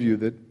with some of you,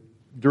 that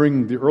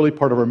during the early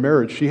part of our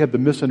marriage, she had the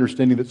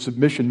misunderstanding that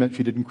submission meant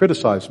she didn't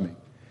criticize me.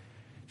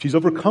 She's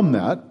overcome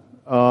that.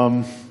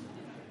 And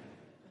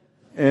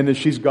as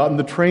she's gotten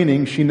the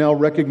training, she now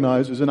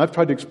recognizes, and I've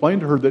tried to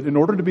explain to her that in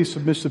order to be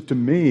submissive to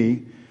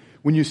me,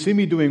 when you see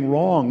me doing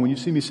wrong, when you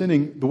see me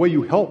sinning, the way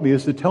you help me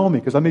is to tell me,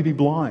 because I may be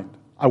blind.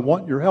 I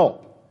want your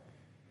help.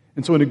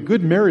 And so in a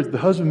good marriage, the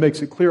husband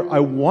makes it clear, I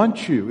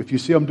want you, if you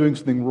see I'm doing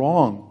something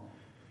wrong,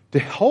 to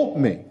help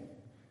me,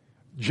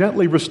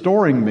 gently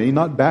restoring me,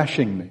 not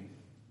bashing me.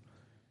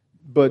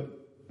 But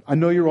I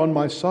know you're on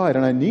my side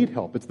and I need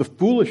help. It's the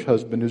foolish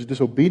husband who's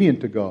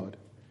disobedient to God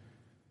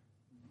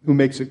who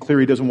makes it clear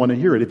he doesn't want to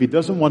hear it. If he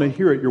doesn't want to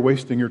hear it, you're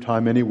wasting your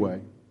time anyway.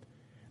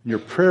 And your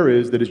prayer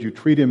is that as you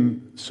treat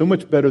him so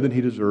much better than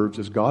he deserves,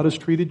 as God has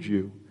treated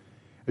you,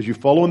 as you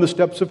follow in the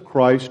steps of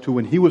Christ, who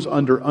when he was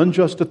under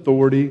unjust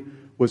authority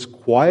was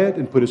quiet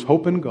and put his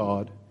hope in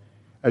God,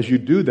 as you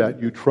do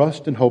that, you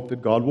trust and hope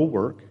that God will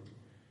work.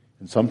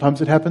 And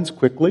sometimes it happens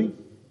quickly.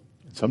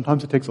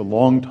 Sometimes it takes a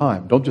long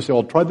time. Don't just say,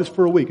 I'll try this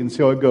for a week and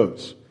see how it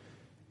goes.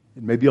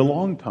 It may be a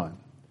long time.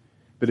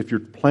 But if you're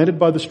planted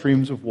by the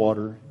streams of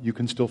water, you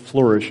can still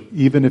flourish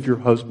even if your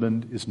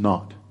husband is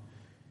not.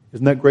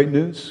 Isn't that great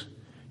news?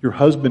 Your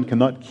husband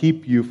cannot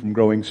keep you from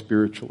growing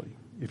spiritually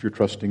if you're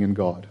trusting in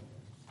God.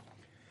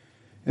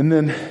 And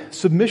then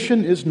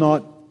submission is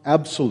not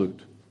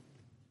absolute.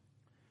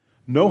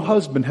 No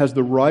husband has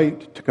the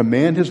right to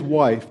command his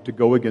wife to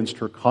go against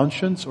her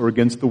conscience or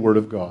against the Word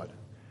of God.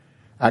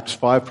 Acts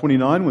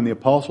 5:29, when the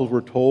apostles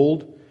were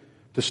told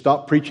to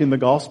stop preaching the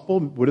gospel,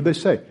 what did they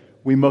say?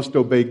 We must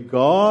obey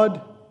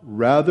God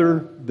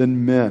rather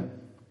than men.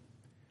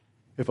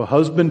 If a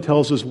husband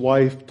tells his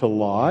wife to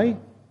lie,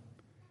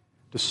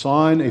 to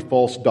sign a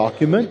false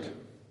document,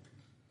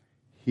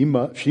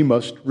 she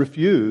must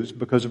refuse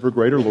because of her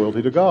greater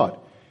loyalty to God.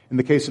 In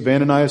the case of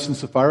Ananias and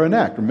Sapphira in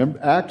Acts,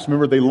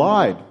 remember they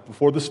lied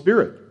before the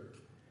Spirit.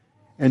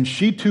 And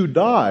she too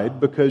died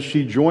because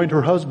she joined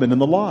her husband in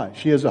the lie.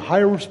 She has a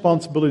higher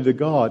responsibility to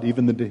God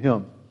even than to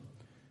him.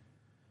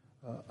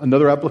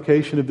 Another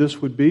application of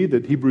this would be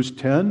that Hebrews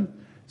 10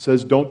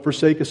 says, don't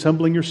forsake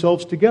assembling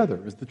yourselves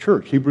together as the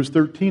church. Hebrews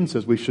 13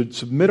 says we should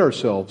submit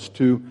ourselves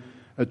to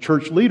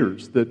church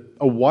leaders, that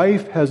a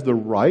wife has the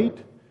right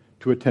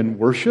to attend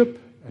worship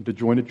and to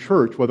join a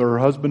church, whether her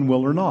husband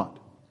will or not.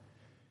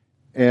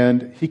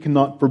 And he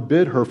cannot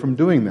forbid her from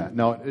doing that.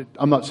 Now,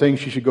 I'm not saying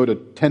she should go to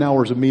 10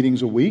 hours of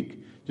meetings a week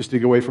just to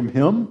get away from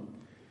him,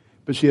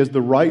 but she has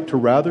the right to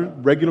rather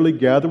regularly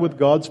gather with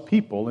God's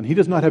people, and he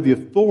does not have the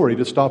authority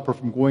to stop her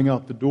from going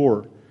out the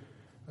door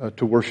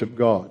to worship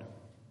God.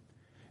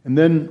 And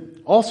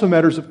then also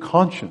matters of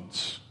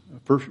conscience.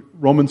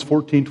 Romans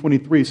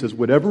 14:23 says,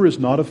 whatever is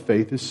not of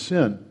faith is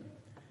sin.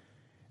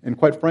 And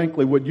quite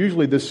frankly, what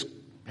usually this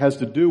has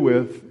to do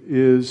with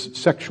is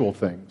sexual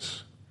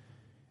things.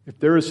 If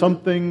there is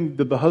something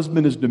that the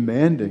husband is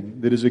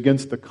demanding that is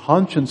against the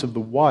conscience of the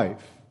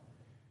wife,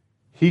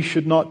 he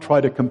should not try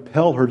to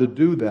compel her to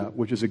do that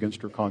which is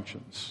against her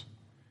conscience.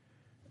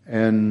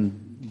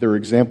 And there are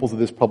examples of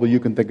this probably you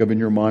can think of in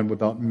your mind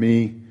without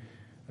me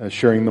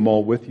sharing them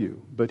all with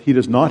you. But he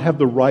does not have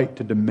the right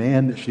to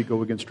demand that she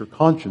go against her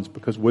conscience,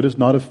 because what is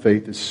not of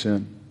faith is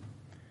sin.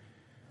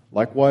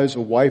 Likewise,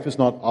 a wife is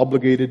not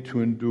obligated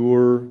to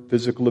endure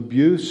physical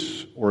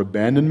abuse or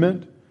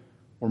abandonment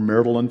or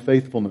marital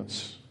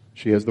unfaithfulness.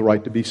 She has the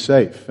right to be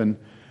safe. And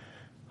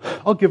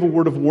I'll give a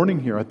word of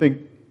warning here. I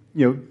think,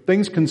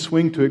 things can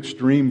swing to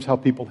extremes how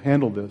people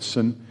handle this.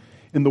 And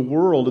in the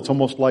world, it's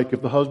almost like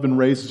if the husband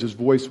raises his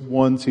voice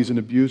once, he's an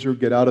abuser,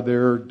 get out of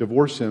there,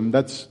 divorce him.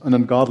 That's an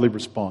ungodly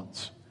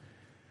response.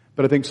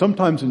 But I think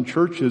sometimes in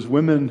churches,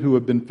 women who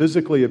have been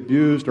physically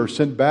abused are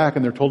sent back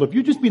and they're told, if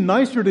you just be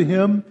nicer to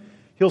him,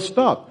 he'll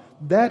stop.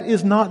 That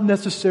is not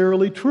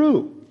necessarily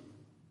true.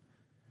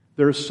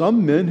 There are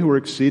some men who are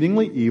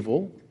exceedingly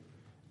evil,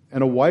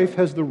 and a wife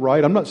has the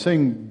right, I'm not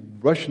saying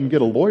rush and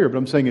get a lawyer, but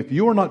I'm saying if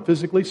you are not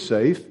physically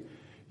safe,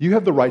 you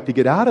have the right to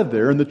get out of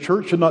there, and the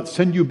church should not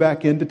send you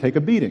back in to take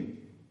a beating.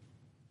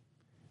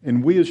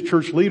 And we as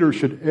church leaders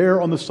should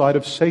err on the side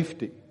of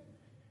safety.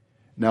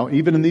 Now,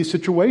 even in these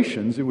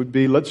situations, it would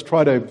be, let's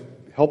try to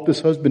help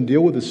this husband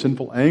deal with his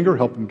sinful anger,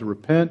 help him to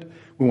repent.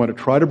 We want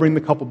to try to bring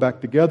the couple back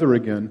together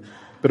again.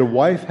 But a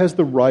wife has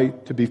the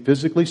right to be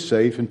physically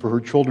safe and for her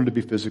children to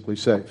be physically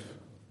safe.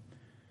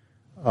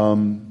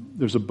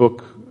 There's a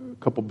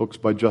couple books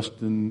by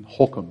Justin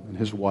Holcomb and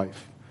his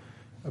wife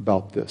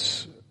about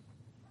this.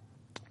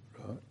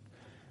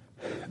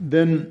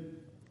 Then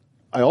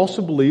I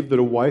also believe that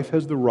a wife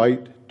has the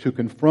right to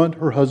confront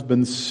her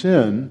husband's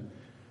sin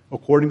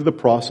according to the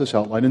process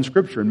outlined in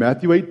Scripture. In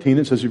Matthew 18,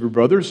 it says, if your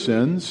brother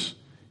sins,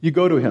 you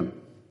go to him.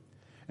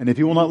 And if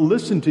he will not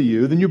listen to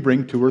you, then you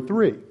bring 2 or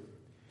 3.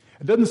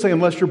 It doesn't say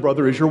unless your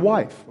brother is your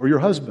wife or your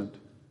husband.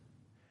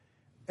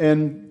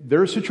 And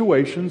there are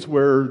situations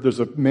where there's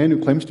a man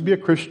who claims to be a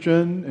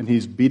Christian and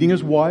he's beating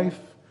his wife,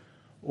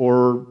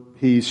 or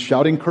he's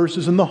shouting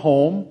curses in the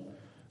home,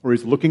 or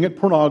he's looking at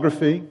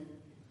pornography,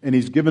 and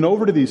he's given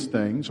over to these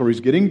things, or he's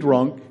getting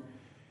drunk,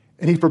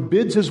 and he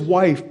forbids his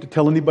wife to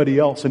tell anybody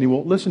else, and he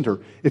won't listen to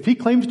her. If he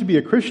claims to be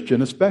a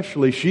Christian,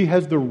 especially, she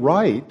has the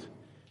right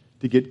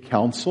to get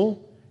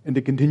counsel and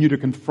to continue to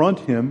confront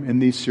him in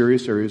these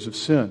serious areas of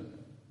sin.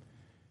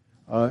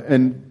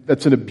 And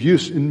that's an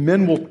abuse. And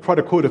men will try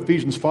to quote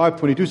Ephesians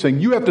 5:22 saying,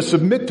 you have to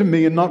submit to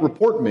me and not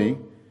report me.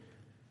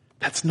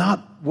 That's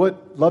not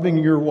what loving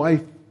your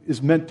wife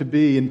is meant to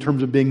be in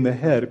terms of being the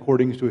head,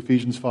 according to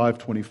Ephesians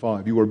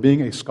 5:25. You are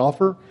being a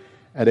scoffer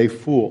and a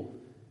fool.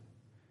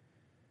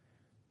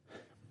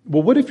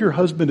 Well, what if your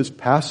husband is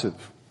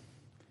passive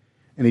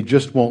and he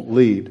just won't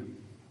lead?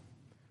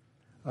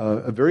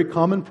 A very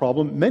common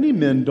problem. Many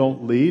men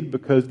don't lead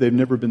because they've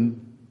never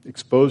been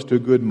exposed to a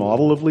good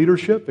model of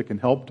leadership. It can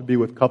help to be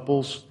with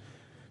couples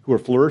who are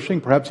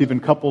flourishing, perhaps even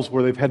couples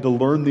where they've had to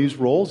learn these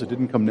roles. It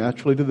didn't come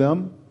naturally to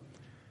them.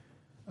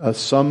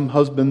 Some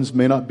husbands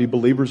may not be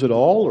believers at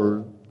all,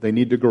 or they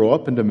need to grow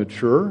up and to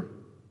mature.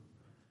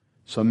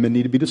 Some men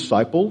need to be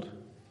discipled.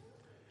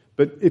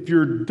 But if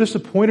you're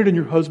disappointed in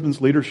your husband's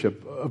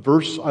leadership, a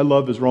verse I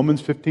love is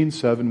Romans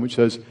 15:7, which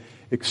says,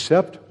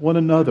 accept one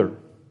another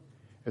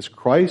as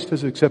Christ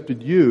has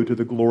accepted you to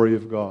the glory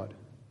of God.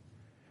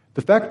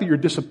 The fact that you're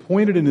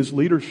disappointed in his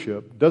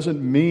leadership doesn't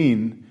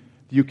mean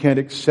that you can't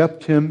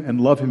accept him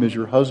and love him as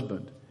your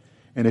husband.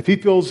 And if he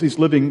feels he's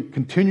living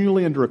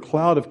continually under a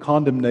cloud of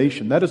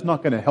condemnation, that is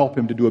not going to help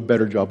him to do a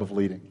better job of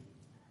leading.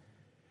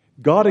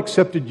 God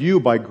accepted you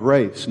by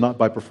grace, not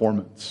by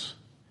performance.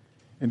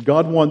 And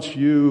God wants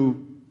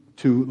you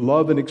to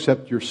love and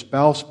accept your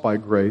spouse by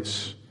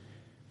grace,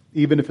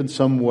 even if in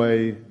some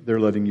way they're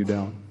letting you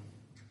down.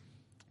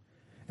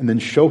 And then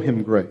show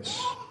him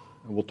grace.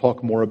 And we'll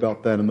talk more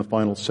about that in the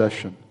final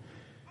session.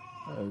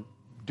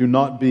 Do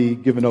not be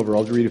given over.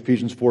 I'll read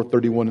Ephesians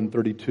 4:31 and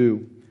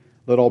 32.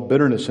 Let all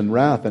bitterness and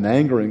wrath and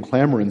anger and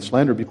clamor and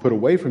slander be put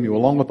away from you,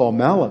 along with all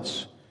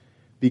malice.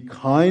 Be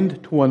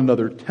kind to one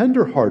another,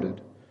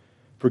 tender-hearted,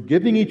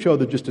 forgiving each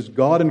other just as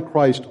God in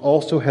Christ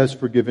also has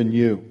forgiven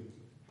you.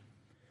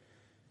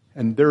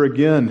 And there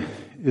again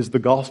is the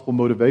gospel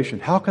motivation.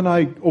 How can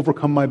I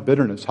overcome my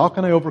bitterness? How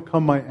can I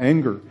overcome my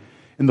anger?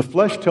 And the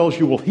flesh tells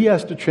you, well, he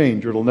has to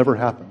change or it'll never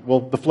happen. Well,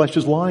 the flesh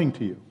is lying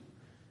to you.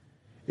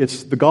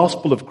 It's the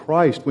gospel of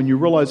Christ, when you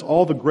realize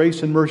all the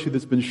grace and mercy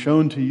that's been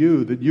shown to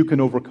you, that you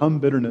can overcome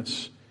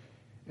bitterness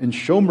and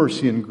show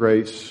mercy and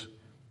grace,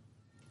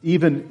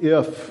 even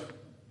if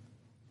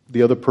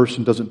the other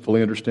person doesn't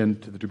fully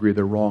understand to the degree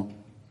they're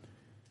wrong.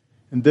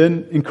 And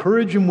then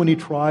encourage him when he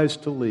tries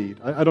to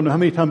lead. I don't know how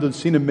many times I've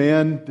seen a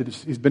man that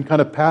he's been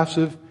kind of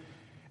passive,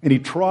 and he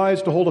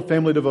tries to hold a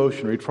family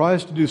devotion, or he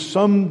tries to do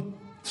some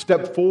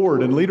step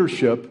forward in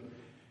leadership,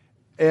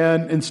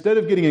 and instead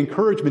of getting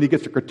encouragement, he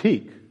gets a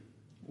critique.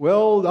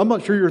 Well, I'm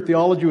not sure your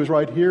theology was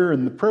right here,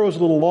 and the prayer was a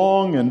little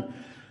long, and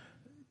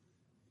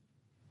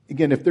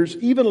again, if there's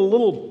even a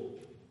little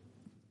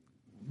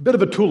bit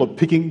of a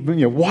tulip,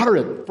 water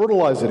it,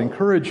 fertilize it,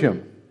 encourage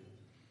him.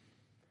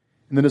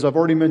 And then, as I've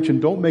already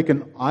mentioned, don't make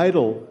an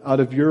idol out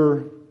of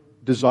your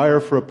desire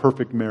for a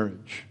perfect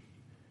marriage.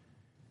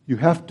 You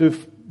have to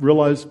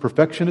realize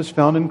perfection is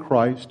found in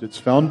Christ. It's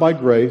found by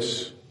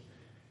grace.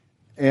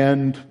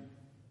 And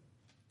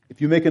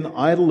if you make an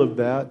idol of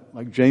that,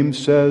 like James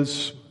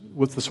says,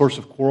 what's the source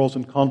of quarrels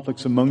and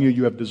conflicts among you?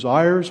 You have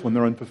desires. When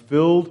they're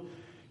unfulfilled,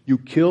 you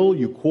kill,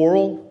 you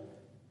quarrel.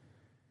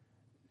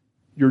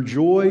 Your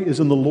joy is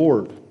in the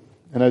Lord.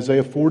 And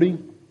Isaiah 40,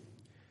 do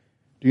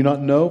you not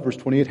know? Verse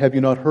 28, have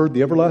you not heard?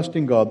 The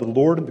everlasting God, the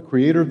Lord and the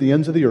creator of the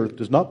ends of the earth,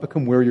 does not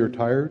become weary or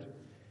tired.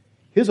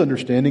 His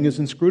understanding is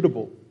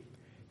inscrutable.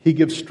 He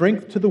gives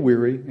strength to the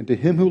weary, and to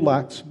him who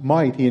lacks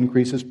might he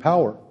increases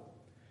power.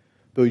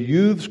 Though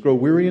youths grow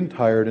weary and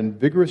tired, and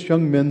vigorous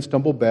young men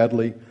stumble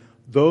badly,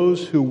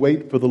 those who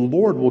wait for the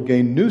Lord will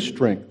gain new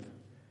strength.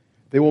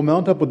 They will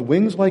mount up with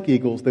wings like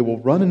eagles. They will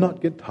run and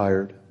not get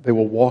tired. They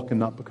will walk and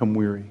not become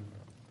weary.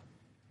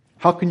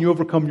 How can you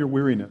overcome your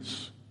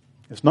weariness?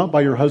 It's not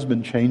by your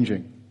husband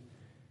changing.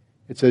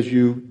 It's as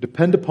you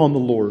depend upon the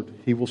Lord,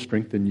 he will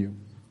strengthen you.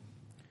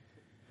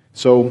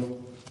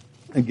 So,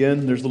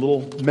 again, there's a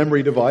little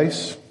memory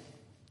device.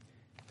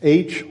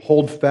 H,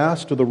 hold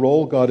fast to the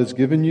role God has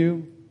given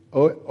you.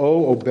 O,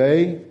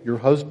 obey your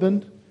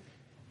husband.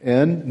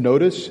 N,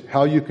 notice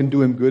how you can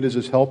do him good as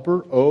his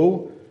helper.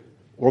 O,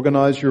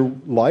 organize your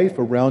life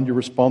around your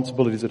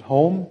responsibilities at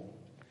home.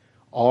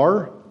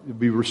 R,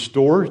 be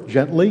restore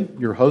gently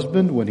your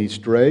husband when he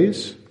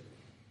strays.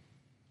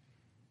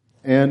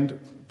 And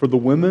for the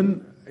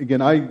women,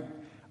 again, I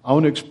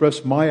want to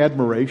express my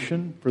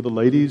admiration for the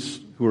ladies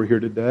who are here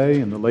today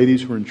and the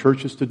ladies who are in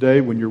churches today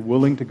when you're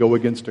willing to go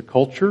against a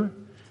culture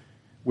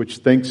which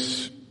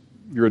thinks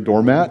you're a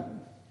doormat,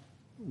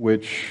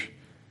 which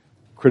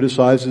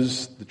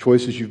criticizes the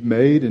choices you've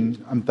made.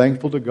 And I'm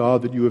thankful to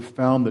God that you have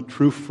found that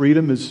true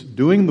freedom is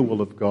doing the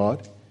will of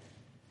God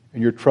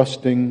and you're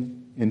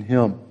trusting in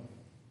him.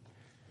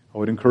 I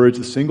would encourage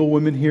the single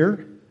women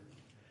here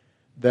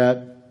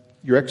that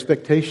your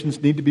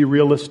expectations need to be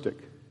realistic.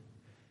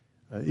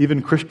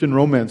 Even Christian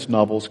romance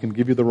novels can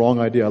give you the wrong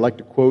idea. I like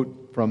to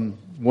quote from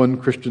one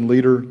Christian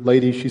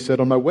lady. She said,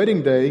 on my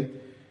wedding day,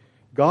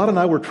 God and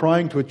I were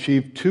trying to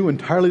achieve two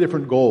entirely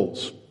different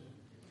goals.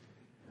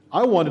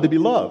 I wanted to be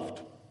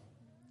loved.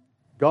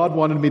 God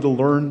wanted me to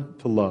learn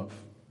to love.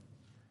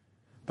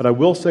 But I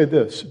will say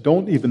this,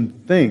 don't even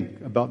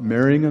think about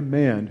marrying a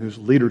man whose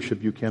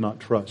leadership you cannot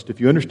trust.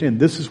 If you understand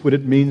this is what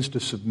it means to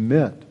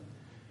submit,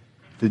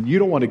 then you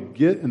don't want to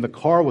get in the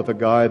car with a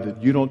guy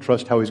that you don't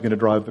trust how he's going to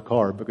drive the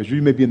car, because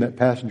you may be in that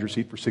passenger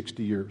seat for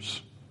 60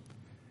 years.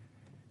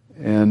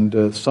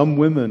 And some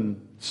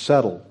women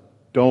settle.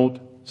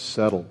 Don't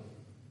settle.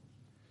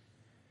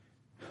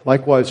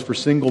 Likewise, for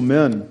single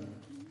men,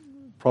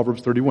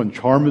 Proverbs 31,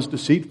 charm is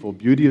deceitful,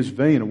 beauty is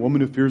vain. A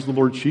woman who fears the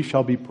Lord, she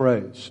shall be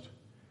praised.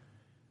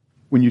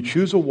 When you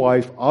choose a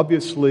wife,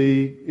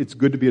 obviously it's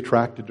good to be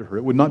attracted to her.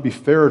 It would not be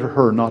fair to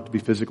her not to be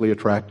physically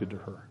attracted to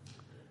her.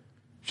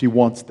 She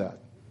wants that.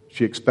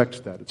 She expects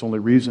that. It's only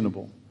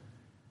reasonable.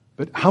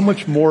 But how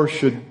much more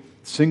should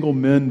single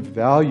men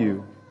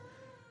value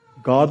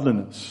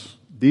godliness,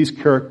 these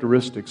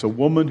characteristics? A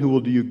woman who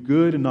will do you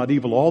good and not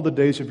evil all the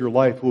days of your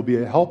life, who will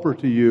be a helper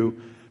to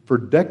you for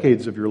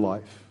decades of your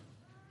life.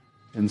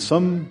 And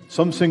some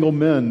single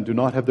men do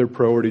not have their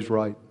priorities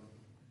right.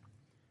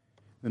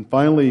 And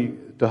finally,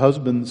 to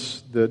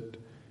husbands, that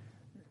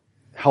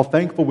how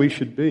thankful we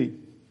should be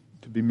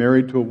to be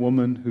married to a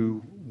woman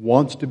who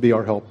wants to be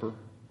our helper.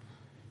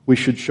 We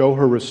should show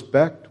her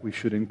respect. We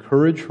should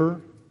encourage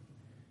her.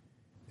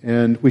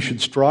 And we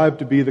should strive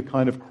to be the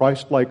kind of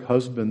Christ-like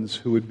husbands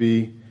who would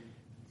be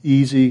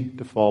easy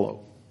to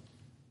follow.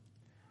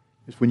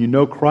 It's when you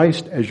know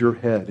Christ as your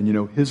head and you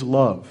know his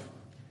love,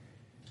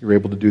 you're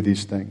able to do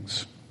these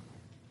things.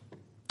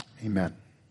 Amen.